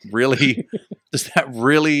that really,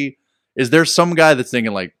 is there some guy that's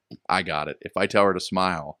thinking like, I got it. If I tell her to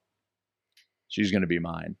smile, she's going to be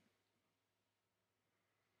mine.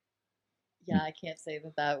 Yeah, I can't say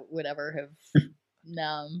that would ever have.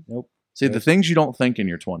 No. Nope. See, the things you don't think in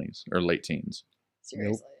your 20s or late teens.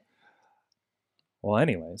 Seriously. Well,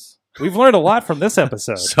 anyways, we've learned a lot from this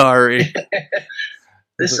episode. Sorry.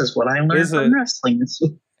 This is what I learned from wrestling this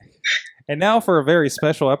week. And now for a very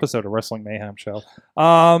special episode of Wrestling Mayhem Show.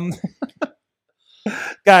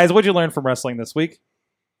 Guys, what'd you learn from wrestling this week?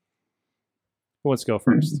 Who wants to go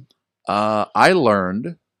first? I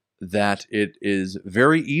learned that it is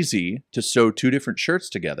very easy to sew two different shirts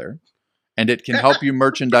together, and it can help you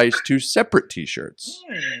merchandise two separate T-shirts.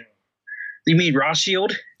 You mean Raw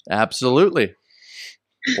Shield? Absolutely.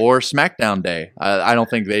 Or SmackDown Day. I don't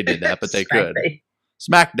think they did that, but they could.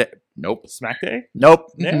 Smack Day. Nope. Smack Day? Nope.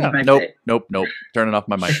 Yeah. Nope. Turning off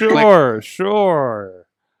my mic. Sure.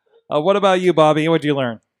 What about you, Bobby? What'd you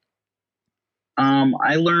learn?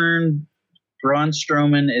 I learned Braun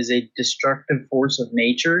Strowman is a destructive force of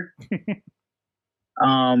nature.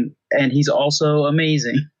 And he's also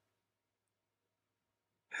amazing.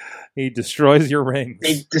 He destroys your rings.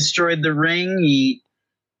 He destroyed the ring.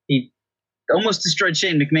 He almost destroyed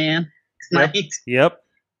Shane McMahon tonight. Yep.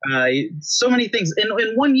 So many things. In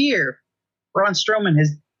 1 year, Braun Strowman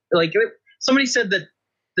has, like, somebody said that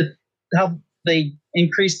how they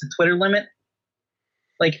increased the Twitter limit.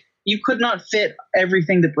 Like, you could not fit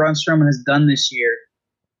everything that Braun Strowman has done this year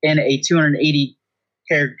in a 280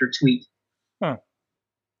 character tweet. Huh.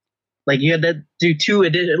 Like, you had to do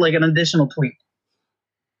an additional tweet.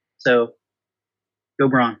 So, go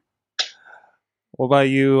Braun. What about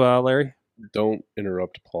you, Larry? Don't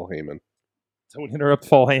interrupt Paul Heyman. Don't interrupt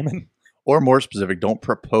Paul Heyman. Or more specific, don't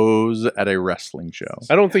propose at a wrestling show.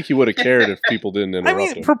 I don't think he would have cared if people didn't interrupt I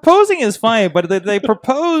mean, him. proposing is fine, but they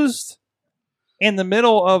proposed in the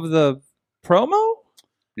middle of the promo?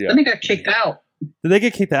 Yeah. I think I got kicked out. Did they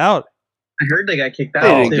get kicked out? I heard they got kicked They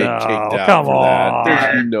out. didn't too. get kicked out come for on.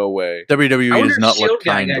 that. There's no way. I WWE wonder does if not look Shield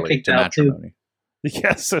guy got kindly kicked to out, too. matrimony.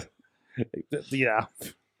 Yes. Yeah.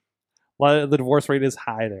 The divorce rate is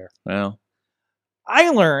high there. Well,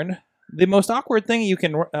 I learned the most awkward thing you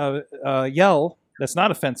can yell that's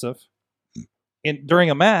not offensive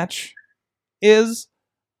during a match is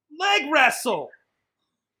leg wrestle.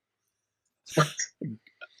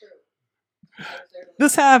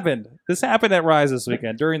 This happened at Rise this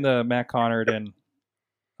weekend during the Matt Connard and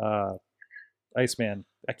Iceman.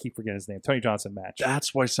 I keep forgetting his name. Tony Johnson match.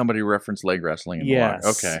 that's why somebody referenced leg wrestling in Yes.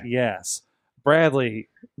 the line. Okay. Yes. Bradley.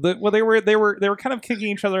 They were kind of kicking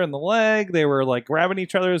each other in the leg. They were like grabbing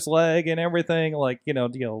each other's leg and everything, like the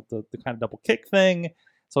kind of double kick thing.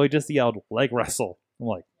 So he just yelled leg wrestle. I'm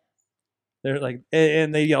like, they're like,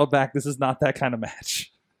 and they yelled back, "This is not that kind of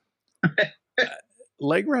match."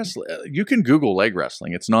 Leg wrestling. You can Google leg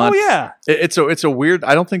wrestling. It's not. Oh yeah, It's a weird.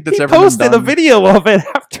 I don't think that's he ever been posted done. a video of it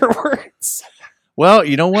afterwards. Well,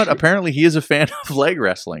 you know what? Apparently, he is a fan of leg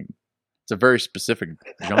wrestling. It's a very specific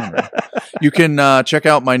genre. You can check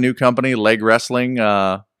out my new company, Leg Wrestling,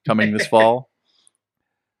 coming this fall.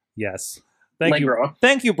 Yes. Thank Leg you. rock.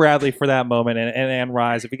 Thank you, Bradley, for that moment and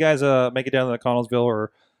Rise. If you guys make it down to Connellsville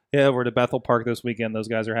or over to Bethel Park this weekend, those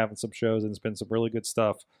guys are having some shows and it's been some really good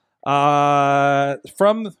stuff.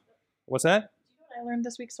 From what's that? I learned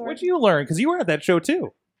this week, Sword. What'd you learn? Because you were at that show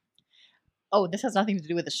too. Oh, this has nothing to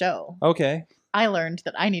do with the show. Okay. I learned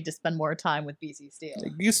that I need to spend more time with BC Steel.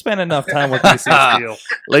 You spent enough time with BC Steel.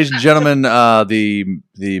 Ladies and gentlemen,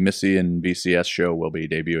 the Missy and BCS show will be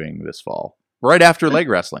debuting this fall, right after leg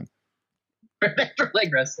wrestling.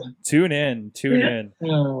 Leg wrestling. Tune in.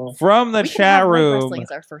 Oh. From the We can chat have leg room, wrestling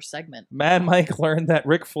as our first segment. Mad Mike learned that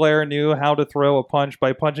Ric Flair knew how to throw a punch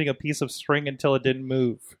by punching a piece of string until it didn't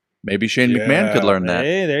move. Maybe Shane McMahon could learn that.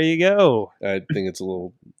 Hey, there you go. I think it's a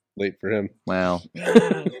little late for him. Well,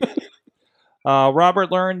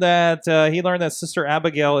 Robert learned that Sister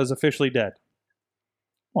Abigail is officially dead.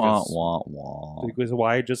 Wah, wah, wah. Because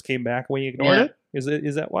why it just came back when you ignored Yeah. it?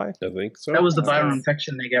 Is that why? I think so. That was the viral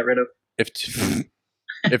infection they got rid of. If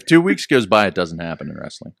 2 weeks goes by, it doesn't happen in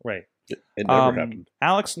wrestling. Right. It never happened.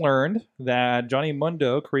 Alex learned that Johnny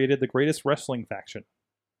Mundo created the greatest wrestling faction.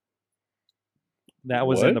 That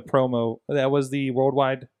was in the What? promo. That was the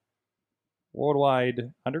Worldwide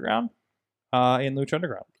Underground in Lucha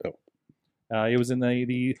Underground. Oh. It was in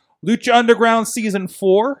the Lucha Underground Season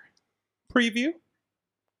 4 preview.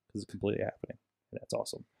 This is completely happening. That's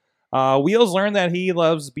awesome. Wheels learned that he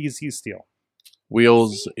loves BC Steel.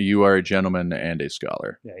 Wheels, you are a gentleman and a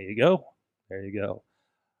scholar. There you go. There you go.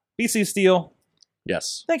 BC Steel,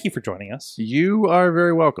 Yes. thank you for joining us. You are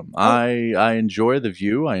very welcome. I enjoy the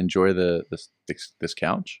view. I enjoy this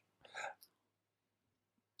couch.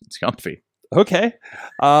 It's comfy. Okay.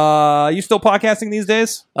 You still podcasting these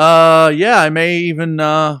days? Yeah, I may even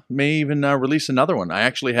release another one. I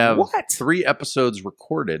actually have What? 3 episodes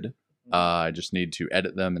recorded. I just need to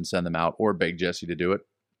edit them and send them out, or beg Jesse to do it.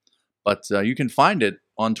 But you can find it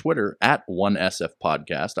on Twitter at 1SF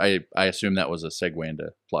Podcast. I assume that was a segue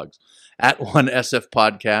into plugs. At 1SF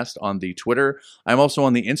Podcast on the Twitter. I'm also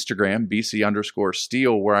on the Instagram,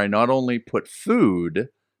 BC_Steel, where I not only put food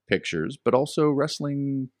pictures, but also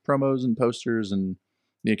wrestling promos and posters and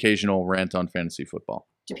the occasional rant on fantasy football.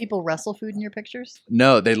 Do people wrestle food in your pictures?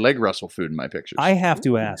 No, they leg wrestle food in my pictures. I have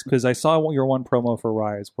to ask, because I saw your one promo for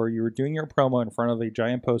Rise, where you were doing your promo in front of a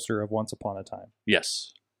giant poster of Once Upon a Time.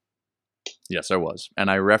 Yes. Yes, I was.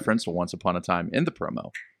 And I referenced Once Upon a Time in the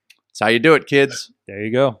promo. That's how you do it, kids. There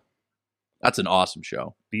you go. That's an awesome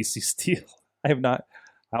show. BC Steel. I don't know.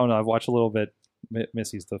 I've watched a little bit.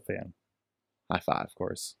 Missy's the fan, High five. of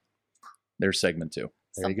course. There's segment 2. There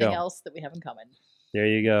you Something go. else that we have in common. There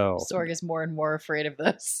you go. Sorg is more and more afraid of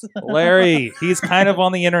this. Larry, he's kind of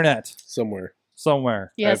on the internet Somewhere.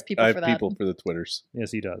 somewhere. He has people I for have that. people for the Twitters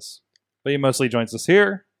Yes, he does. But he mostly joins us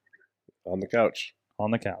here on the couch. on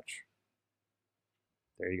the couch.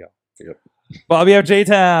 There you go. Yep. Bobby F.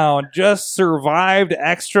 J-Town just survived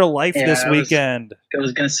Extra Life Yeah, this I was- weekend. I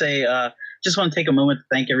was going to say, just want to take a moment to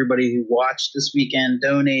thank everybody who watched this weekend,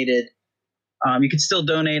 donated. You can still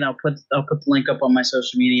donate. I'll put the link up on my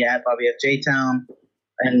social media at Bobby F. J-Town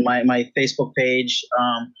and my Facebook page.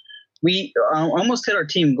 We almost hit our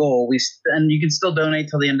team goal. And you can still donate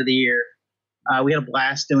till the end of the year. We had a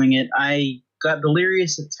blast doing it. I got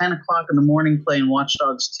delirious at 10 o'clock in the morning playing Watch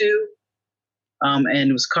Dogs 2. And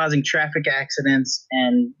it was causing traffic accidents.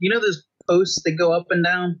 And you know those posts that go up and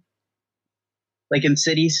down? Like in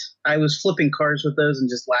cities? I was flipping cars with those and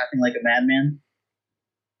just laughing like a madman.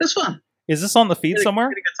 It was fun. Is this on the feed somewhere?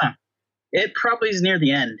 Had a good time. It probably is near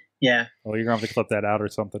the end. Yeah. Oh, you're going to have to clip that out or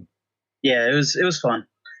something. Yeah, it was fun.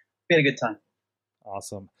 We had a good time.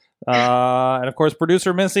 Awesome. And of course,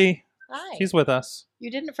 producer Missy, Hi. she's with us.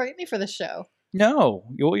 You didn't forget me for this show. No,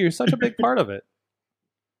 you're such a big part of it.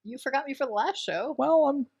 You forgot me for the last show. Well,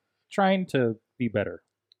 I'm trying to be better.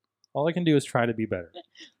 All I can do is try to be better.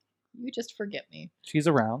 You just forget me. She's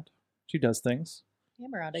around. She does things.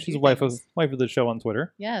 I'm around. I She's do wife of things. the show on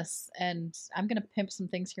Twitter. Yes, and I'm gonna pimp some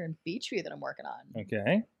things here in Beachview that I'm working on.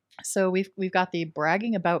 Okay. So we've got the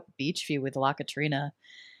bragging about Beachview with La Katrina.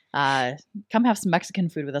 Come have some Mexican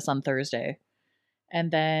food with us on Thursday. And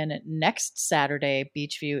then next Saturday,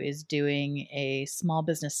 Beachview is doing a small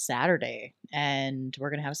business Saturday. And we're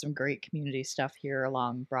going to have some great community stuff here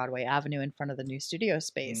along Broadway Avenue in front of the new studio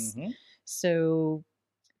space. Mhm. So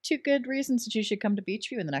 2 good reasons that you should come to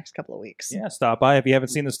Beachview in the next couple of weeks. Yeah, stop by if you haven't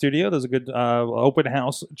seen the studio. There's a good open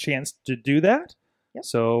house chance to do that. Yep.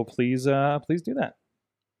 So please do that.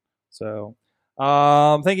 So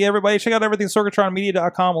thank you, everybody. Check out everything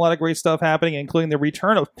sorgatronmedia.com. A lot of great stuff happening, including the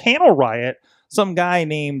return of Panel Riot. Some guy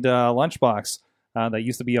named Lunchbox that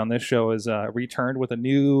used to be on this show is returned with a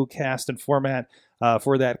new cast and format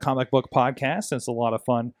for that comic book podcast. And it's a lot of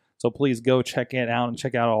fun. So please go check it out and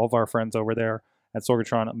check out all of our friends over there at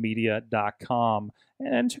sorgatronmedia.com.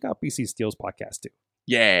 And check out BC Steel's podcast too.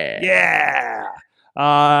 Yeah.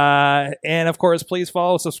 Yeah. And of course, please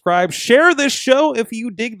follow, subscribe, share this show if you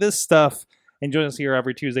dig this stuff. And join us here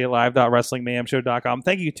every Tuesday at live.wrestlingmayhemshow.com.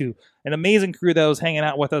 Thank you to an amazing crew that was hanging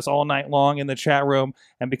out with us all night long in the chat room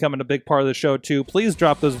and becoming a big part of the show, too. Please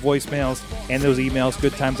drop those voicemails and those emails.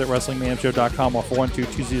 goodtimes@wrestlingmayhemshow.com or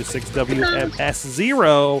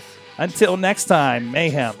 412-206-WMS0. Until next time,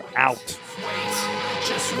 Mayhem out.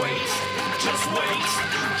 Just wait, just wait,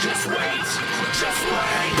 just wait, just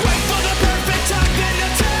wait. Wait for the perfect time, then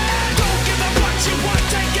attack. Don't give up what you want,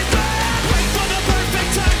 take it back. Wait for the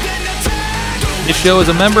perfect time, then attack. This show is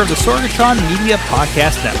a member of the Sorgatron Media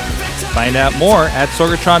Podcast Network. Find out more at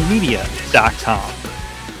sorgatronmedia.com.